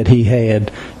hostility that he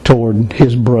had toward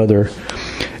his brother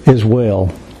as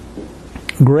well.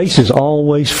 Grace is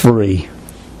always free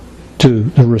to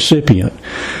the recipient,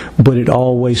 but it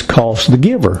always costs the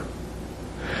giver.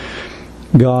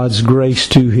 God's grace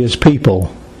to His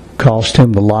people cost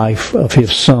Him the life of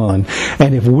His Son.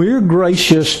 And if we're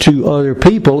gracious to other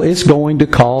people, it's going to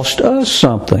cost us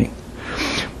something.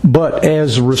 But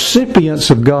as recipients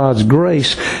of God's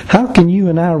grace, how can you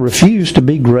and I refuse to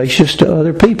be gracious to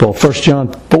other people? 1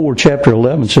 John 4, chapter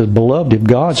 11 says, Beloved, if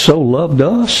God so loved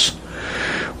us,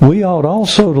 we ought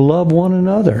also to love one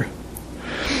another.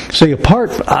 See,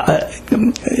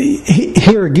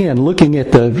 here again, looking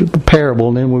at the parable,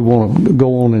 and then we want to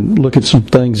go on and look at some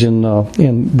things in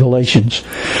Galatians.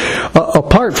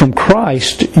 Apart from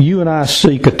Christ, you and I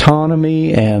seek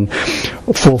autonomy and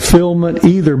fulfillment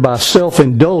either by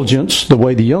self-indulgence, the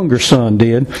way the younger son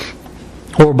did,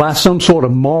 or by some sort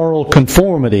of moral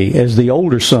conformity, as the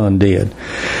older son did.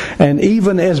 And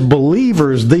even as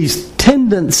believers, these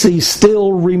tendencies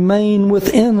still remain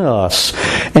within us.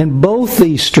 And both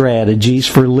these strategies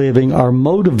for living are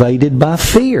motivated by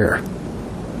fear.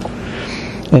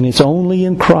 And it's only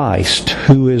in Christ,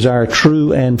 who is our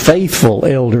true and faithful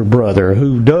elder brother,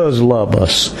 who does love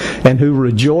us and who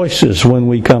rejoices when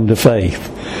we come to faith.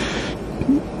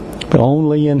 But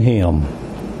only in Him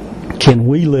can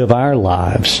we live our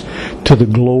lives to the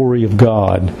glory of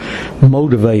God,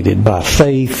 motivated by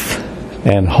faith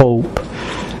and hope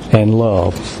and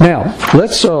love. Now,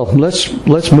 let's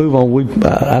move on.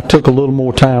 I took a little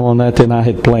more time on that than I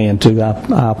had planned to.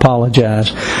 I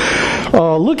apologize.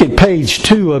 Look at page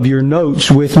 2 of your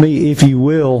notes with me, if you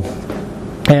will.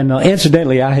 And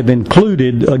incidentally, I have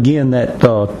included again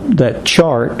that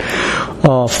chart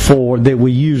that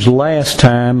we used last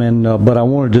time, and but I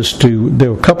wanted us to.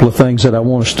 There were a couple of things that I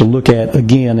want us to look at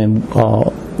again, and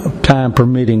time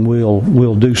permitting,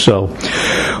 we'll do so.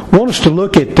 I want us to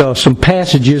look at some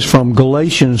passages from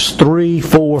Galatians 3,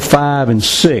 4, 5, and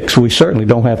 6. We certainly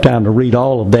don't have time to read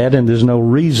all of that, and there's no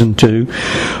reason to.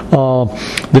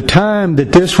 The time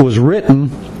that this was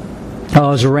written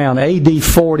is around AD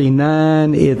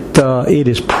 49. It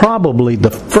is probably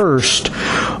the first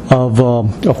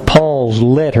of Paul's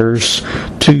letters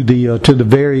to the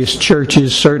various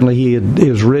churches. Certainly, it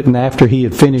was written after he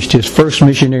had finished his first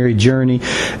missionary journey,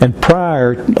 and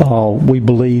prior, we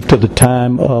believe, to the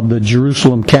time of the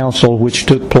Jerusalem Council, which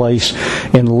took place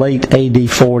in late AD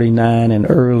 49 and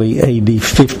early AD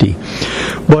 50.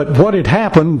 But what had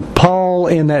happened, Paul,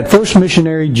 in that first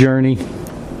missionary journey,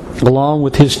 along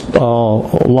with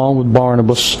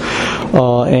Barnabas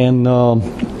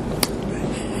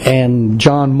and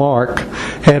John Mark,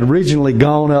 had originally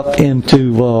gone up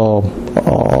into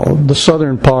the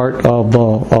southern part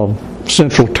of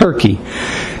central Turkey,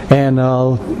 and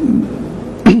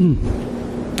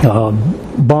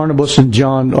Barnabas and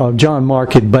John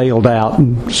Mark had bailed out,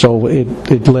 and so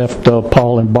it left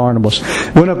Paul and Barnabas.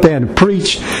 Went up there and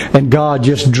preached, and God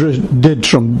just did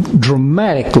some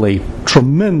dramatically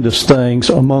tremendous things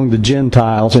among the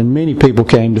Gentiles, and many people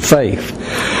came to faith.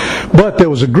 But there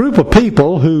was a group of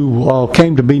people who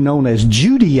came to be known as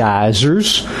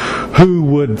Judaizers, who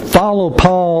would follow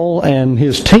Paul and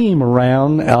his team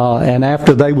around, and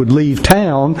after they would leave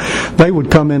town, they would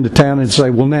come into town and say,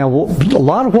 well, now, a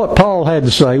lot of what Paul had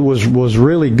to say was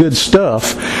really good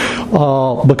stuff,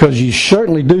 because you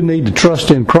certainly do need to trust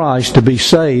in Christ to be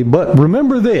saved. But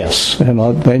remember this,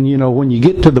 and you know, when you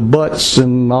get to the buts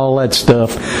and all that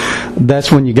stuff,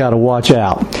 that's when you got to watch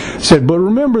out. He said, but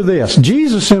remember this,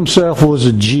 Jesus himself was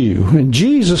a Jew, and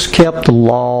Jesus kept the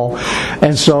law,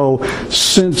 and so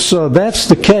since that's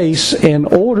the case, in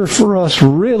order for a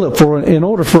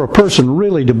person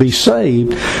really to be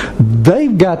saved,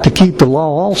 they've got to keep the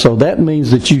law also. That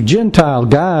means that you Gentile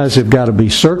guys have got to be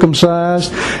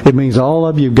circumcised. It means all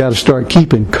of you have got to start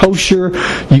keeping kosher.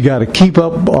 You got to keep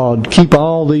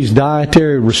all these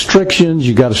dietary restrictions.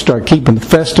 You got to start keeping the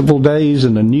festival days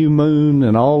and the new moon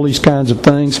and all these kinds of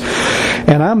things.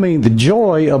 And I mean, the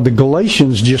joy of the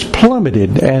Galatians just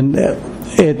plummeted, and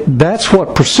that's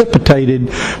what precipitated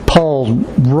Paul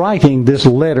writing this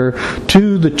letter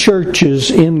to the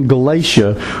churches in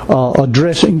Galatia,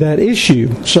 addressing that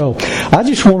issue. So I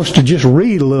just want us to just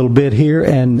read a little bit here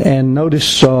and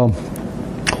notice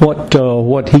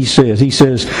what he says. He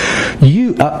says,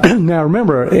 now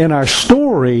remember, in our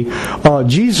story,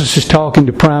 Jesus is talking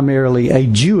to primarily a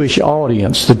Jewish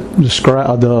audience,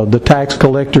 the tax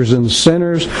collectors and the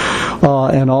sinners,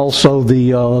 and also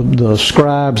the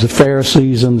scribes, the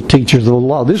Pharisees, and the teachers of the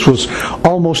law. This was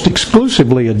almost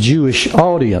exclusively a Jewish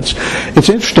audience. It's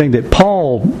interesting that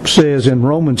Paul says in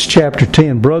Romans chapter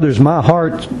 10, brothers, my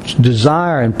heart's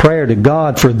desire and prayer to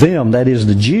God for them, that is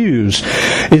the Jews,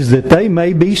 is that they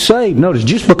may be saved. Notice,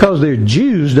 just because they're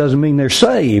Jews doesn't mean they're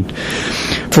saved.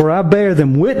 For I bear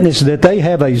them witness that they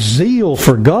have a zeal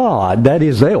for God. That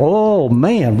is,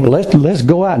 let's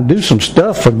go out and do some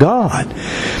stuff for God.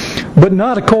 But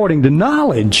not according to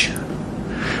knowledge.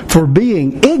 For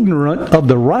being ignorant of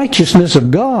the righteousness of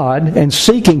God and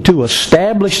seeking to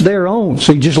establish their own.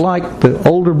 See, just like the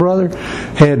older brother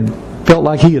had felt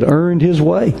like he had earned his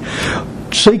way,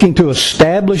 seeking to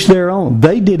establish their own.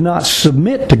 They did not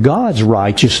submit to God's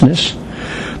righteousness,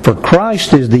 For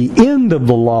Christ is the end of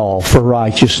the law for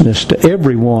righteousness to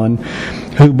everyone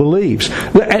who believes.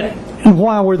 And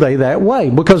why were they that way?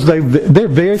 Because they're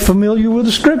very familiar with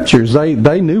the Scriptures.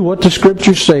 They knew what the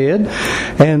Scripture said,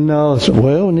 and said,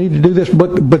 well, we need to do this.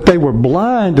 But they were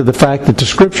blind to the fact that the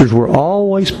Scriptures were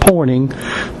always pointing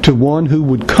to one who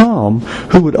would come,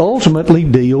 who would ultimately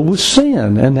deal with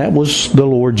sin, and that was the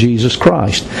Lord Jesus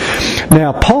Christ.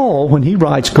 Now, Paul, when he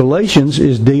writes Galatians,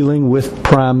 is dealing with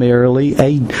primarily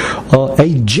a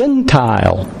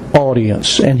Gentile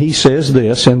audience, and he says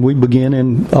this, and we begin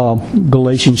in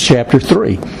Galatians chapter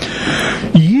 3.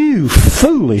 You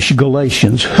foolish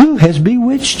Galatians, who has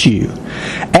bewitched you?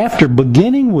 After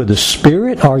beginning with the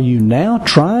Spirit, are you now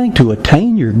trying to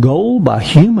attain your goal by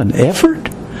human effort?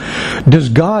 Does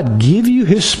God give you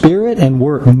His Spirit and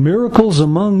work miracles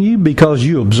among you because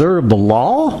you observe the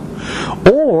law?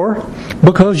 Or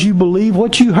because you believe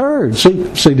what you heard? See,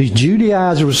 these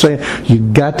Judaizers were saying, you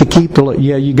got to keep the law.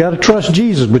 Yeah, you got to trust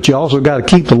Jesus, but you also got to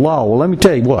keep the law. Well, let me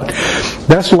tell you what.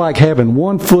 That's like having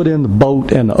one foot in the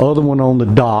boat and the other one on the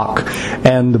dock,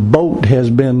 and the boat has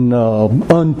been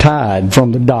untied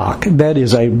from the dock. That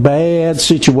is a bad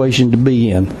situation to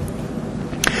be in.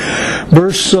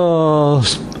 Verse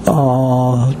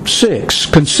 6,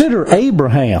 consider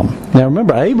Abraham. Now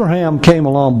remember, Abraham came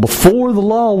along before the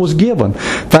law was given.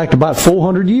 In fact, about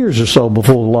 400 years or so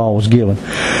before the law was given.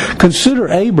 Consider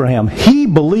Abraham. He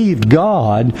believed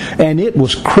God, and it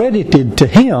was credited to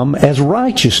him as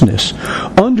righteousness.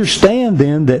 Understand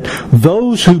then that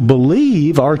those who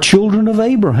believe are children of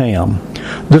Abraham.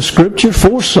 The Scripture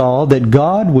foresaw that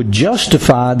God would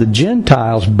justify the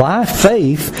Gentiles by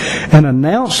faith and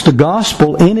announce the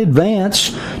gospel in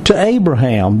advance to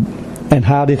Abraham. And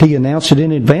how did he announce it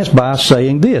in advance? By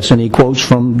saying this, and he quotes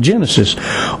from Genesis,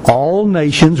 all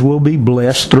nations will be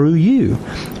blessed through you.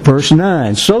 Verse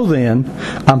 9, so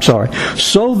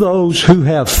those who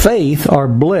have faith are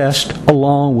blessed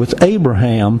along with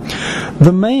Abraham,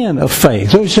 the man of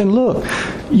faith. So he's saying, look,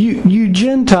 you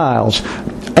Gentiles,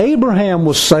 Abraham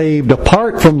was saved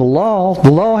apart from the law.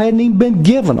 The law hadn't even been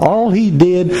given. All he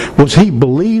did was he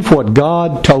believed what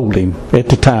God told him at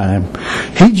the time.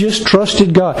 He just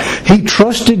trusted God. He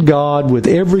trusted God with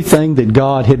everything that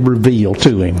God had revealed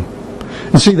to him.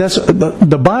 And see, that's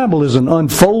the Bible is an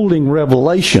unfolding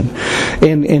revelation.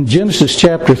 In Genesis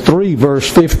chapter 3, verse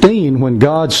 15, when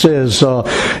God says, the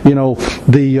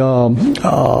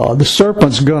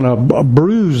serpent's going to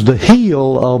bruise the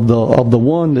heel of the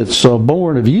one that's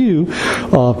born of you,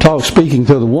 speaking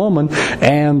to the woman,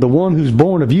 and the one who's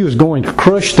born of you is going to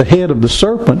crush the head of the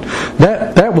serpent.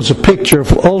 That was a picture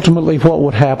of ultimately what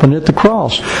would happen at the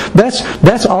cross.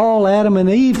 That's all Adam and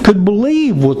Eve could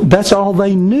believe. That's all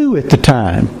they knew at the time.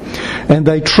 And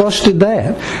they trusted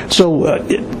that. So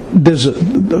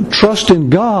trust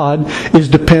in God is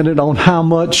dependent on how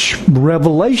much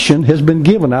revelation has been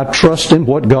given. I trust in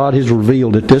what God has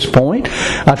revealed at this point.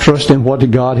 I trust in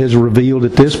what God has revealed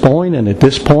at this point and at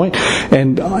this point.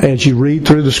 And as you read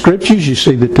through the Scriptures, you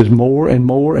see that there's more and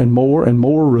more and more and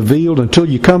more revealed until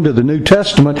you come to the New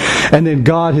Testament. And then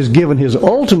God has given His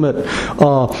ultimate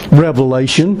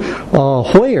revelation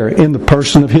where? In the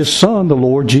person of His Son, the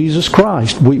Lord Jesus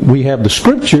Christ. We have the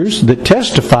Scriptures that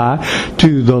testify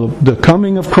to the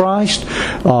coming of Christ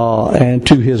and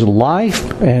to His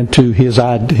life and to His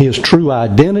true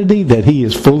identity, that He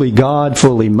is fully God,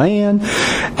 fully man,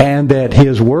 and that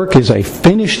His work is a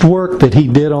finished work that He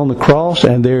did on the cross,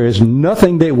 and there is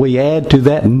nothing that we add to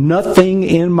that. Nothing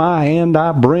in my hand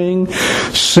I bring,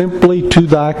 simply to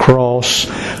Thy cross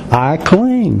I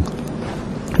cling.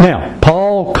 Now,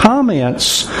 Paul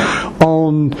comments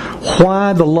on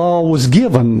why the law was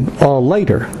given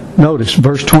later. Notice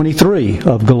verse 23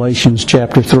 of Galatians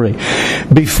chapter 3.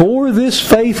 Before this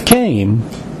faith came,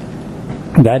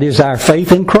 that is our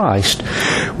faith in Christ,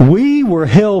 we were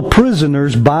held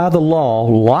prisoners by the law,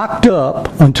 locked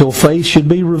up until faith should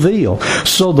be revealed.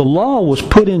 So the law was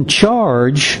put in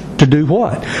charge to do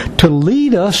what? To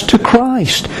lead us to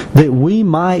Christ, that we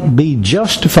might be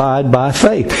justified by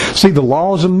faith. See, the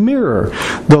law is a mirror.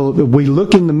 We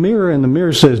look in the mirror, and the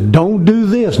mirror says, don't do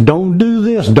this, don't do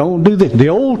this, don't do this. The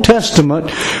Old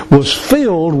Testament was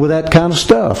filled with that kind of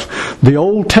stuff. The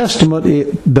Old Testament,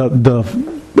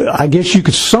 I guess you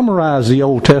could summarize the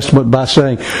Old Testament by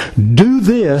saying, do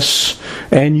this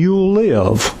and you'll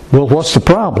live. Well, what's the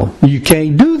problem? You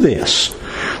can't do this.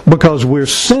 because we're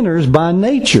sinners by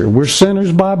nature. We're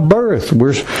sinners by birth.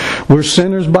 We're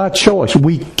sinners by choice.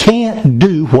 We can't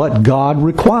do what God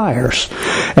requires.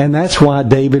 And that's why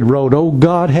David wrote, "Oh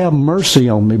God, have mercy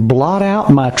on me. Blot out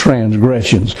my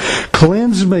transgressions.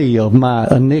 Cleanse me of my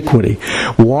iniquity.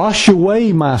 Wash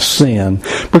away my sin."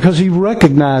 Because he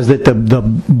recognized that the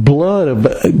blood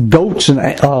of goats and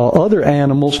other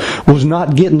animals was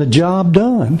not getting the job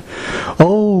done.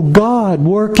 Oh God,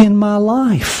 work in my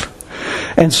life.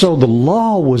 And so the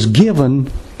law was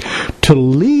given to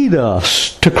lead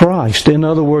us to Christ. In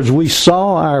other words, we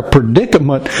saw our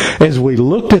predicament as we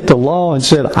looked at the law and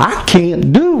said, I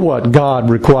can't do what God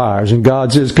requires. And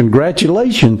God says,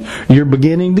 congratulations, you're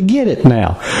beginning to get it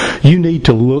now. You need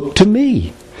to look to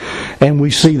me. And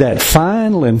we see that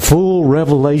final and full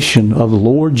revelation of the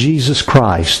Lord Jesus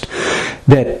Christ,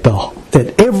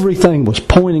 that everything was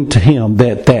pointing to Him,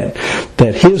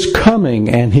 that His coming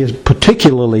and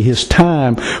particularly His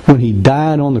time when He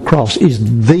died on the cross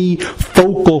is the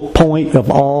focal point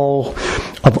of all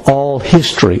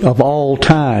history, of all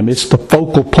time. It's the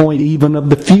focal point even of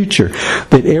the future,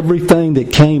 that everything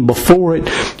that came before it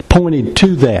pointed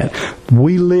to that.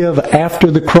 We live after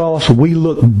the cross. We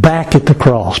look back at the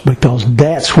cross because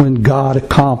that's when God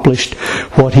accomplished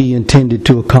what He intended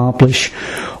to accomplish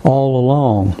all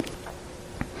along.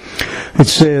 It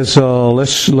says,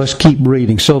 let's keep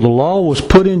reading. So the law was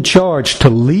put in charge to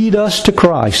lead us to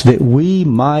Christ, that we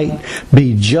might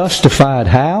be justified.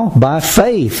 How? By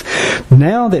faith.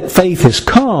 Now that faith has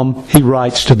come, he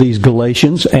writes to these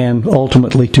Galatians and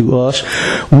ultimately to us,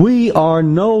 we are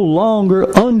no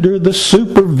longer under the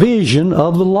supervision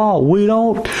of the law. We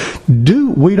don't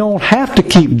have to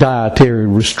keep dietary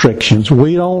restrictions.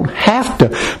 We don't have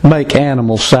to make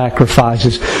animal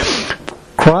sacrifices.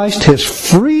 Christ has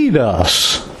freed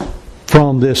us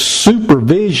from this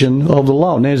supervision of the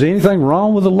law. Now, is there anything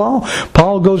wrong with the law?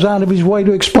 Paul goes out of his way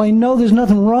to explain, no, there's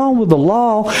nothing wrong with the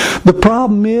law. The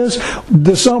problem is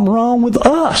there's something wrong with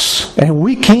us, and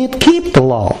we can't keep the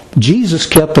law. Jesus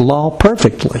kept the law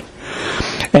perfectly.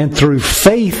 And through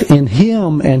faith in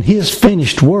Him and His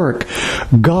finished work,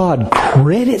 God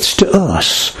credits to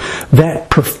us that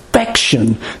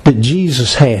perfection that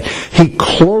Jesus had. He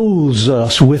clothes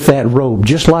us with that robe.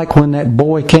 Just like when that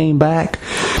boy came back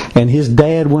and his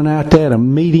dad went out there to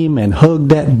meet him and hugged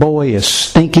that boy as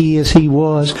stinky as he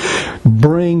was.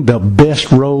 Bring the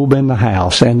best robe in the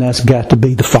house, and that's got to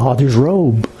be the Father's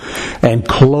robe, and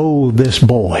clothe this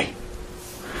boy.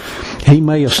 He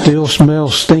may have still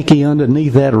smelled stinky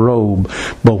underneath that robe,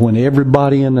 but when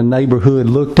everybody in the neighborhood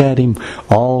looked at him,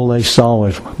 all they saw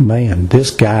was, man,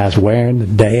 this guy's wearing the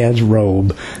dad's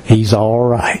robe. He's all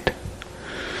right.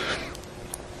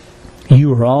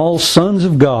 You are all sons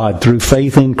of God through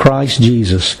faith in Christ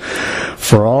Jesus.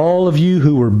 For all of you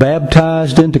who were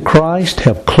baptized into Christ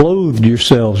have clothed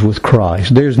yourselves with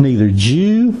Christ. There's neither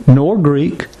Jew nor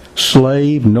Greek,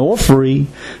 slave nor free,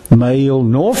 male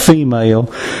nor female,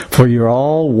 for you're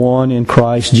all one in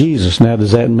Christ Jesus. Now,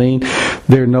 does that mean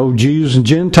there are no Jews and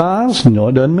Gentiles? No,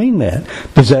 it doesn't mean that.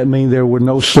 Does that mean there were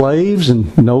no slaves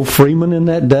and no freemen in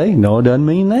that day? No, it doesn't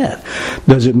mean that.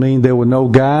 Does it mean there were no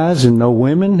guys and no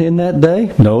women in that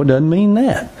day? No, it doesn't mean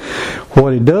that.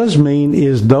 What it does mean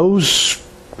is those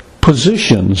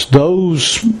positions,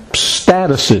 those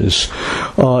statuses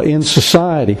in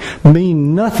society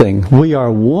mean nothing. We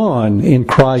are one in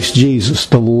Christ Jesus.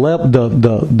 The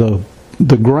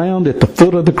ground at the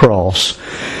foot of the cross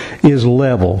is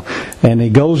level. And he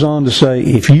goes on to say,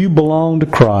 if you belong to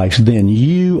Christ, then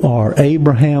you are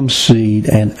Abraham's seed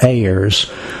and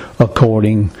heirs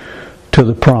according to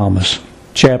the promise.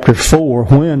 Chapter 4,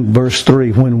 verse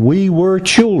 3, when we were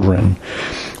children,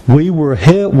 we were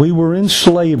in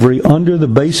slavery under the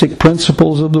basic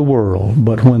principles of the world,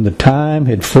 but when the time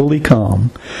had fully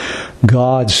come,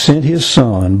 God sent His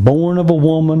Son, born of a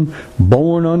woman,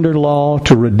 born under law,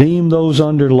 to redeem those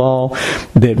under law,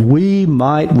 that we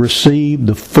might receive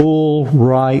the full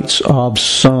rights of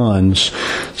sons.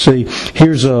 See,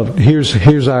 here's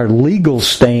our legal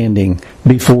standing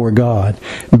before God.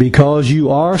 Because you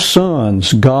are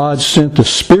sons, God sent the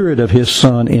Spirit of His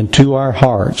Son into our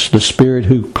hearts, the Spirit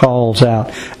who calls out,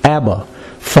 Abba,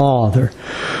 Father.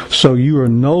 So you are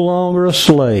no longer a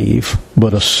slave,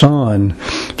 but a son.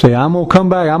 Say, I'm going to come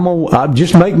back. I'll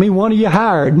just make me one of your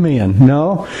hired men.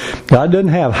 No, God doesn't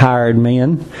have hired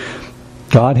men.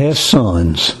 God has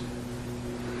sons.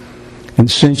 And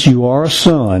since you are a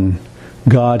son,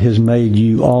 God has made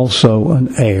you also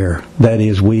an heir. That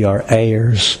is, we are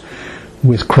heirs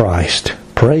with Christ.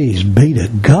 Praise be to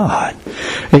God.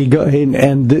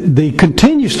 And the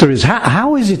continues through is,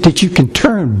 how is it that you can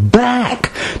turn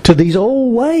back to these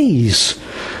old ways?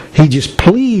 he just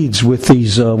pleads with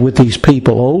these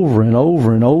people over and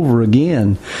over and over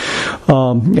again.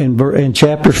 In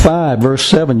chapter 5, verse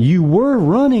 7, you were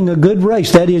running a good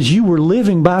race. That is, you were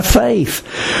living by faith.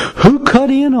 Who cut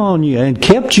in on you and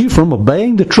kept you from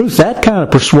obeying the truth? That kind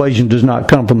of persuasion does not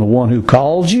come from the one who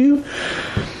calls you.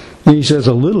 And he says,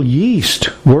 a little yeast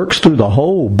works through the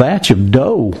whole batch of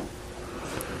dough.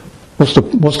 What's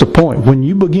the point? When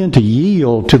you begin to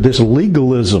yield to this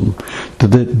legalism, to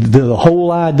the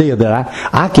whole idea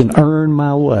that I can earn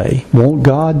my way, won't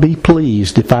God be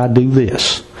pleased if I do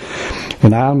this?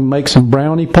 And I'll make some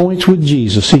brownie points with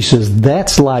Jesus. He says,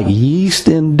 that's like yeast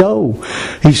in dough.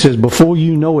 He says, before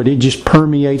you know it, it just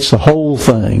permeates the whole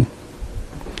thing.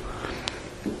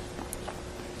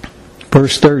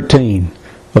 Verse 13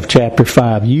 of chapter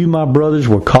 5, you, my brothers,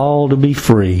 were called to be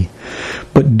free,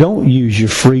 but don't use your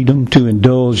freedom to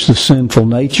indulge the sinful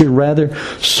nature. Rather,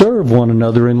 serve one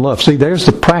another in love. See, there's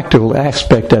the practical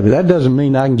aspect of it. That doesn't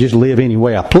mean I can just live any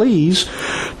way I please.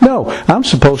 No, I'm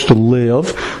supposed to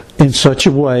live in such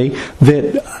a way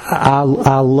that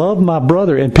I love my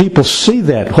brother, and people see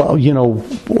that. Well,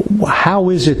 how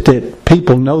is it that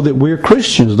people know that we're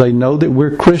Christians? They know that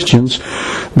we're Christians.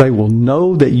 They will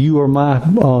know that you are my.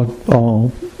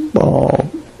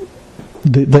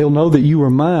 They'll know that you are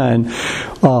mine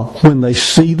when they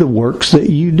see the works that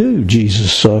you do.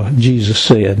 Jesus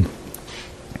said.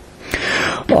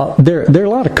 There are a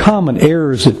lot of common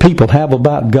errors that people have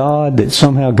about God, that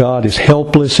somehow God is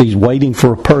helpless. He's waiting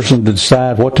for a person to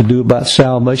decide what to do about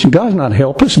salvation. God's not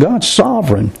helpless. God's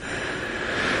sovereign.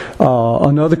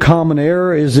 Another common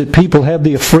error is that people have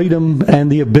the freedom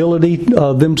and the ability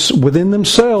within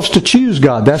themselves to choose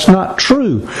God. That's not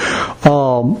true,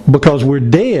 because we're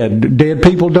dead. Dead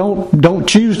people don't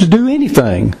choose to do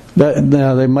anything.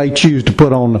 Now they may choose to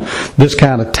put on this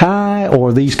kind of tie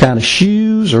or these kind of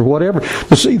shoes or whatever.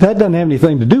 But see, that doesn't have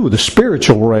anything to do with the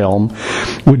spiritual realm.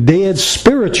 We're dead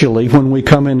spiritually when we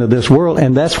come into this world,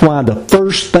 and that's why the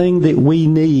first thing that we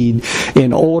need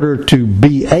in order to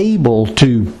be able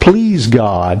to please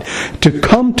God, to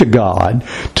come to God,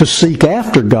 to seek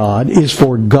after God, is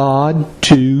for God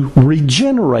to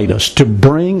regenerate us, to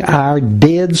bring our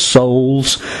dead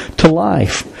souls to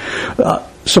life.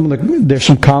 There's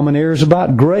some common errors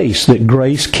about grace, that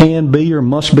grace can be or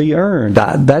must be earned.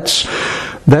 That's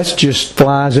just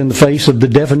flies in the face of the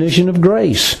definition of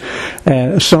grace.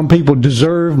 Some people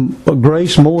deserve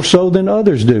grace more so than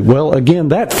others do. Well, again,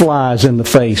 that flies in the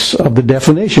face of the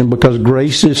definition, because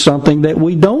grace is something that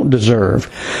we don't deserve.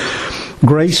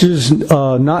 Grace is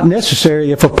not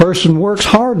necessary if a person works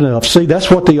hard enough. See, that's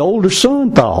what the older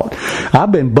son thought.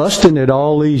 I've been busting it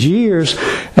all these years,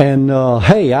 and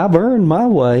hey, I've earned my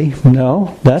way.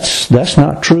 No, that's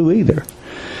not true either.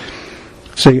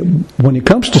 See, when it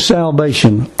comes to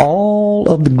salvation, all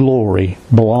of the glory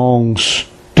belongs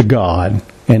to God,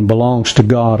 and belongs to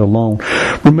God alone.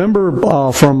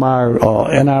 Remember from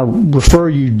and I refer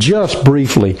you just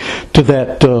briefly to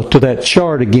that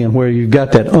chart again, where you've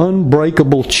got that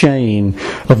unbreakable chain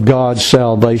of God's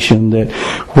salvation, that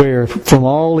where from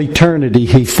all eternity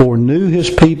He foreknew His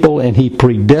people, and He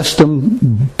predestined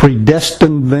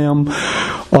them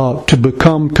to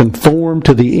become conformed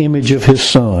to the image of His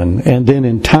Son, and then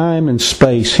in time and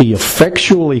space He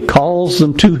effectually calls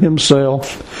them to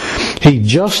Himself. He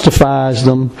justifies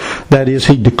them. That is,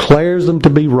 He declares them to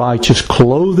be righteous,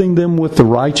 clothing them with the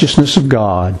righteousness of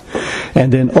God.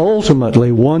 And then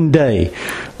ultimately, one day,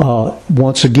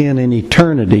 once again in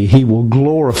eternity, He will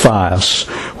glorify us,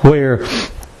 where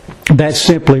that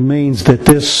simply means that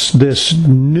this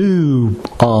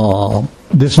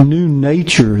new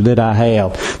nature that I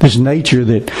have, this nature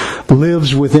that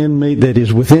lives within me, that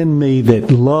is within me,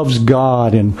 that loves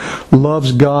God and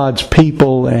loves God's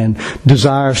people and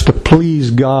desires to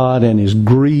please God and is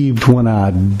grieved when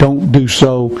I don't do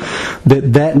so,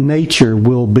 that nature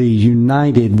will be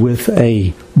united with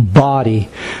a body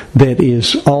that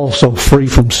is also free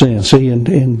from sin. See,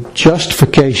 in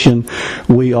justification,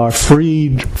 we are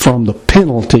freed from the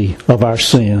penalty of our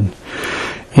sin.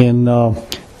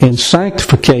 In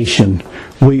sanctification,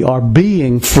 we are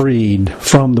being freed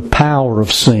from the power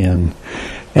of sin.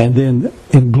 And then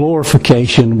in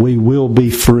glorification, we will be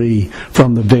free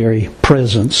from the very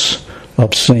presence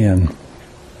of sin.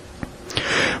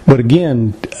 But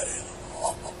again,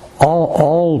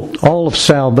 all of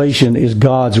salvation is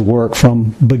God's work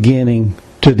from beginning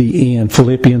to the end.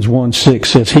 Philippians 1:6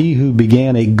 says, He who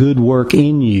began a good work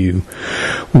in you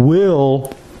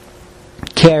will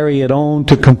carry it on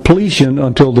to completion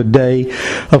until the day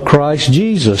of Christ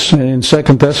Jesus. And in 2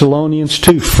 Thessalonians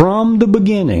 2, from the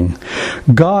beginning,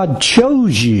 God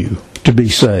chose you to be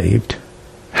saved.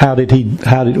 How did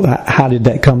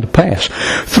that come to pass?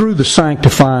 Through the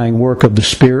sanctifying work of the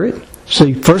Spirit.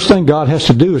 See, first thing God has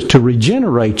to do is to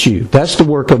regenerate you. That's the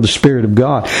work of the Spirit of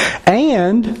God.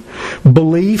 And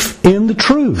belief in the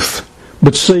truth.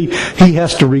 But see, He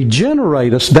has to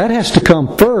regenerate us. That has to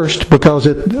come first, because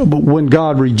when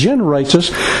God regenerates us,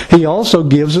 He also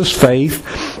gives us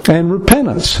faith and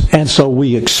repentance. And so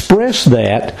we express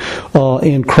that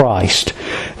in Christ.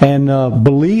 And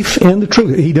belief in the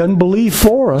truth. He doesn't believe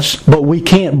for us, but we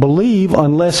can't believe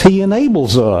unless He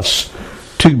enables us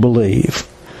to believe.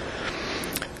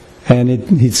 And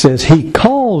it says, He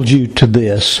called you to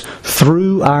this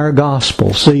through our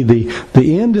gospel. See, the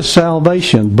end is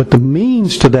salvation, but the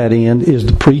means to that end is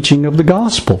the preaching of the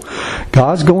gospel.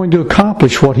 God's going to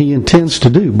accomplish what He intends to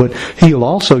do, but He'll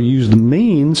also use the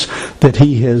means that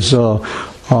He has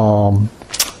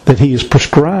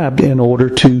prescribed in order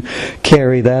to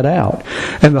carry that out.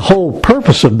 And the whole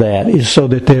purpose of that is so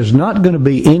that there's not going to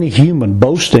be any human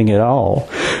boasting at all.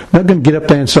 I'm not going to get up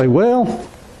there and say, well,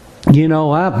 you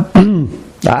know,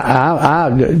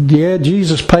 yeah,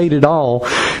 Jesus paid it all,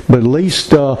 but at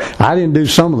least I didn't do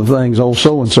some of the things old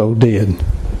so-and-so did.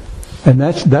 And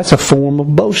that's a form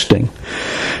of boasting.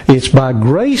 It's by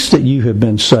grace that you have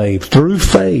been saved through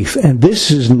faith, and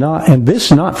this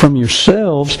not from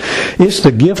yourselves. It's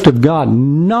the gift of God,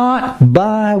 not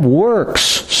by works,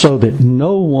 so that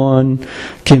no one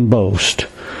can boast.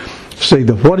 See,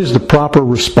 what is the proper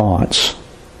response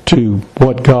to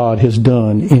what God has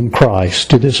done in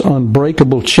Christ, to this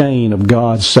unbreakable chain of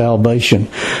God's salvation,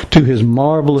 to His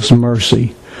marvelous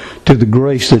mercy, to the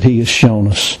grace that He has shown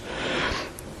us?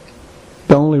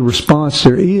 The only response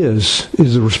there is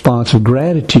the response of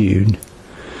gratitude,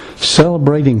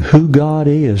 celebrating who God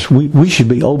is. We should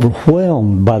be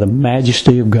overwhelmed by the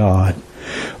majesty of God.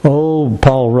 Oh,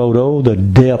 Paul wrote, oh, the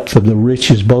depth of the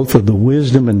riches, both of the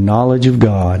wisdom and knowledge of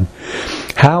God.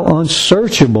 How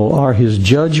unsearchable are His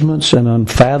judgments and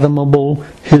unfathomable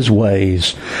His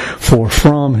ways. For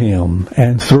from Him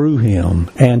and through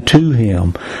Him and to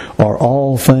Him are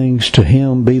all things. To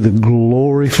Him be the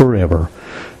glory forever.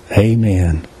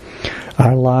 Amen.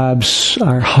 Our lives,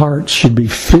 our hearts should be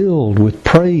filled with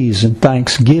praise and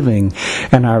thanksgiving,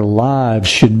 and our lives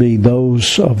should be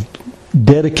those of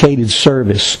dedicated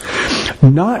service.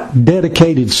 Not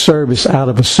dedicated service out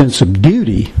of a sense of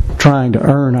duty, trying to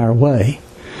earn our way,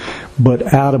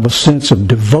 but out of a sense of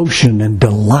devotion and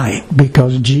delight,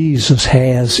 because Jesus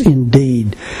has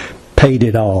indeed paid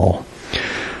it all.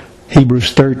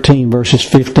 Hebrews 13 verses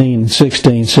 15 and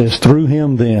 16 says, through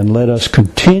Him then let us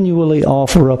continually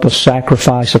offer up a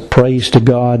sacrifice of praise to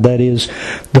God, that is,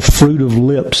 the fruit of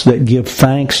lips that give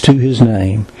thanks to His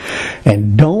name.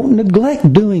 And don't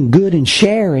neglect doing good and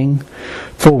sharing,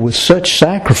 for with such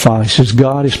sacrifices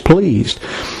God is pleased.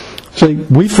 See,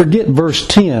 we forget verse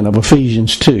 10 of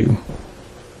Ephesians 2.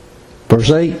 Verse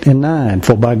 8 and 9,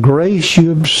 for by grace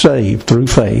you have saved through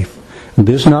faith. And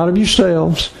this not of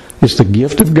yourselves, it's the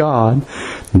gift of God,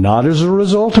 not as a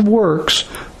result of works,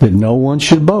 that no one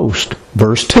should boast.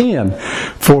 Verse 10,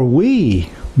 for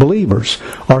we, believers,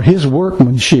 are His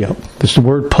workmanship. It's the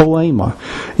word poema.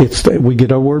 We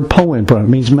get our word poem from it. It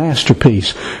means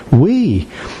masterpiece. We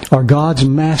are God's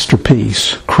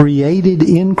masterpiece, created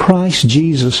in Christ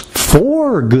Jesus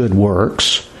for good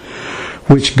works,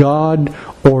 which God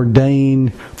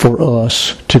ordained for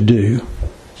us to do.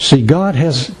 See, God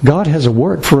has a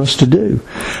work for us to do.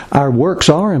 Our works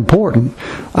are important.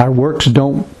 Our works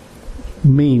don't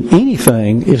mean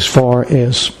anything as far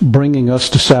as bringing us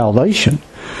to salvation.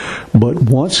 But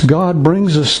once God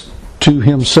brings us to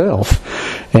Himself,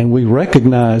 and we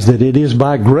recognize that it is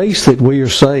by grace that we are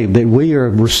saved, that we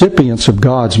are recipients of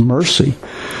God's mercy,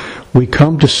 we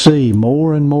come to see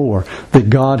more and more that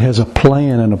God has a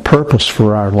plan and a purpose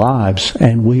for our lives,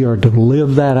 and we are to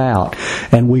live that out,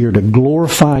 and we are to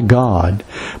glorify God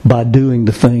by doing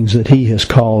the things that He has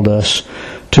called us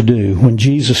to do. When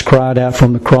Jesus cried out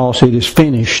from the cross, it is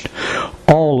finished,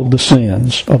 all of the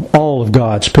sins of all of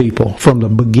God's people, from the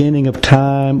beginning of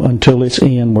time until its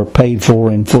end, were paid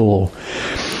for in full.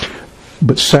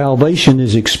 But salvation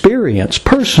is experienced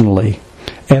personally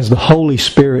as the Holy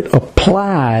Spirit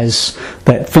applies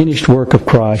that finished work of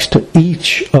Christ to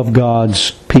each of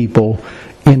God's people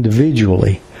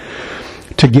individually.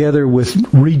 Together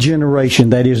with regeneration,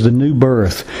 that is the new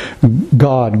birth,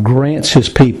 God grants His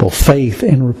people faith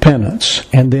and repentance.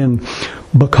 And then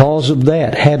because of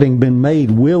that, having been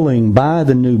made willing by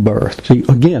the new birth. See,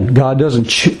 again, God doesn't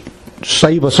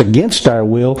save us against our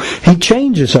will. He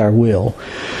changes our will.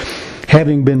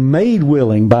 Having been made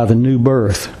willing by the new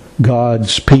birth,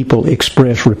 God's people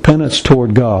express repentance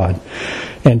toward God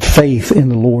and faith in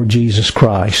the Lord Jesus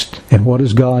Christ. And what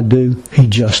does God do? He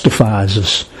justifies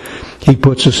us. He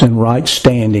puts us in right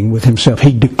standing with Himself.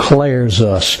 He declares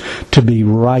us to be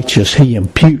righteous. He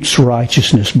imputes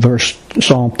righteousness.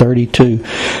 Psalm 32.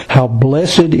 How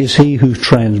blessed is he whose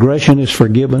transgression is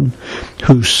forgiven,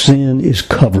 whose sin is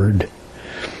covered.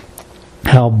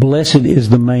 How blessed is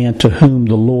the man to whom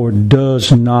the Lord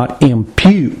does not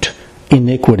impute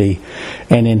iniquity,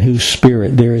 and in whose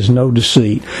spirit there is no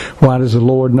deceit. Why does the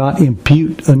Lord not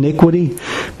impute iniquity?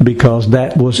 Because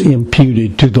that was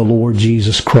imputed to the Lord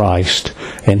Jesus Christ,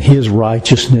 and His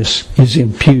righteousness is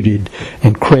imputed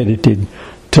and credited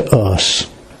to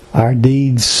us. Our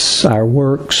deeds, our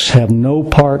works have no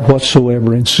part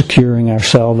whatsoever in securing our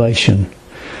salvation,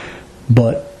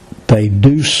 but they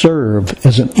do serve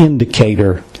as an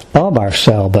indicator of our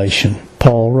salvation.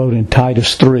 Paul wrote in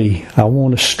Titus 3, I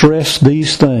want to stress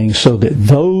these things so that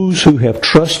those who have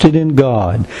trusted in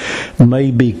God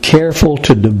may be careful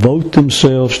to devote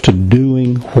themselves to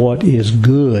doing what is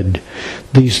good.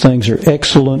 These things are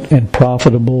excellent and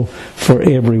profitable for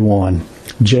everyone.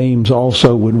 James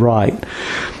also would write,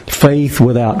 faith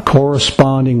without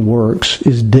corresponding works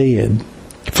is dead.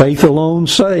 Faith alone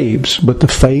saves, but the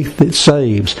faith that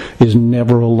saves is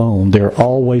never alone. There are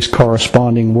always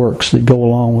corresponding works that go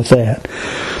along with that.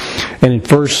 And in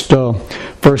 1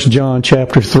 John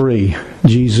chapter 3,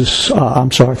 1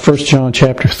 John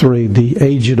chapter 3, the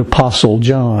aged apostle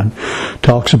John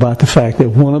talks about the fact that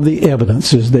one of the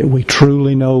evidences that we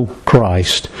truly know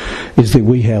Christ is that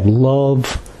we have love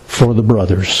for the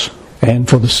brothers and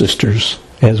for the sisters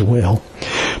as well.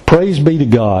 Praise be to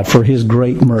God for His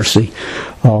great mercy.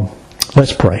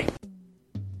 Let's pray.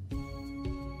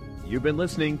 You've been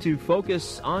listening to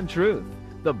Focus on Truth,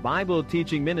 the Bible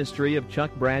teaching ministry of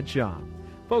Chuck Bradshaw.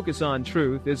 Focus on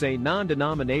Truth is a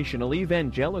non-denominational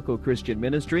evangelical Christian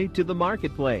ministry to the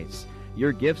marketplace.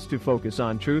 Your gifts to Focus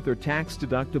on Truth are tax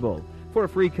deductible. For a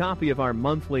free copy of our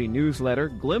monthly newsletter,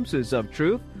 Glimpses of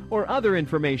Truth, or other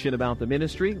information about the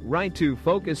ministry, write to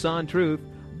Focus on Truth,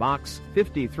 Box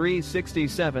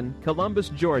 5367, Columbus,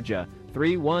 Georgia,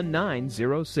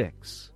 31906.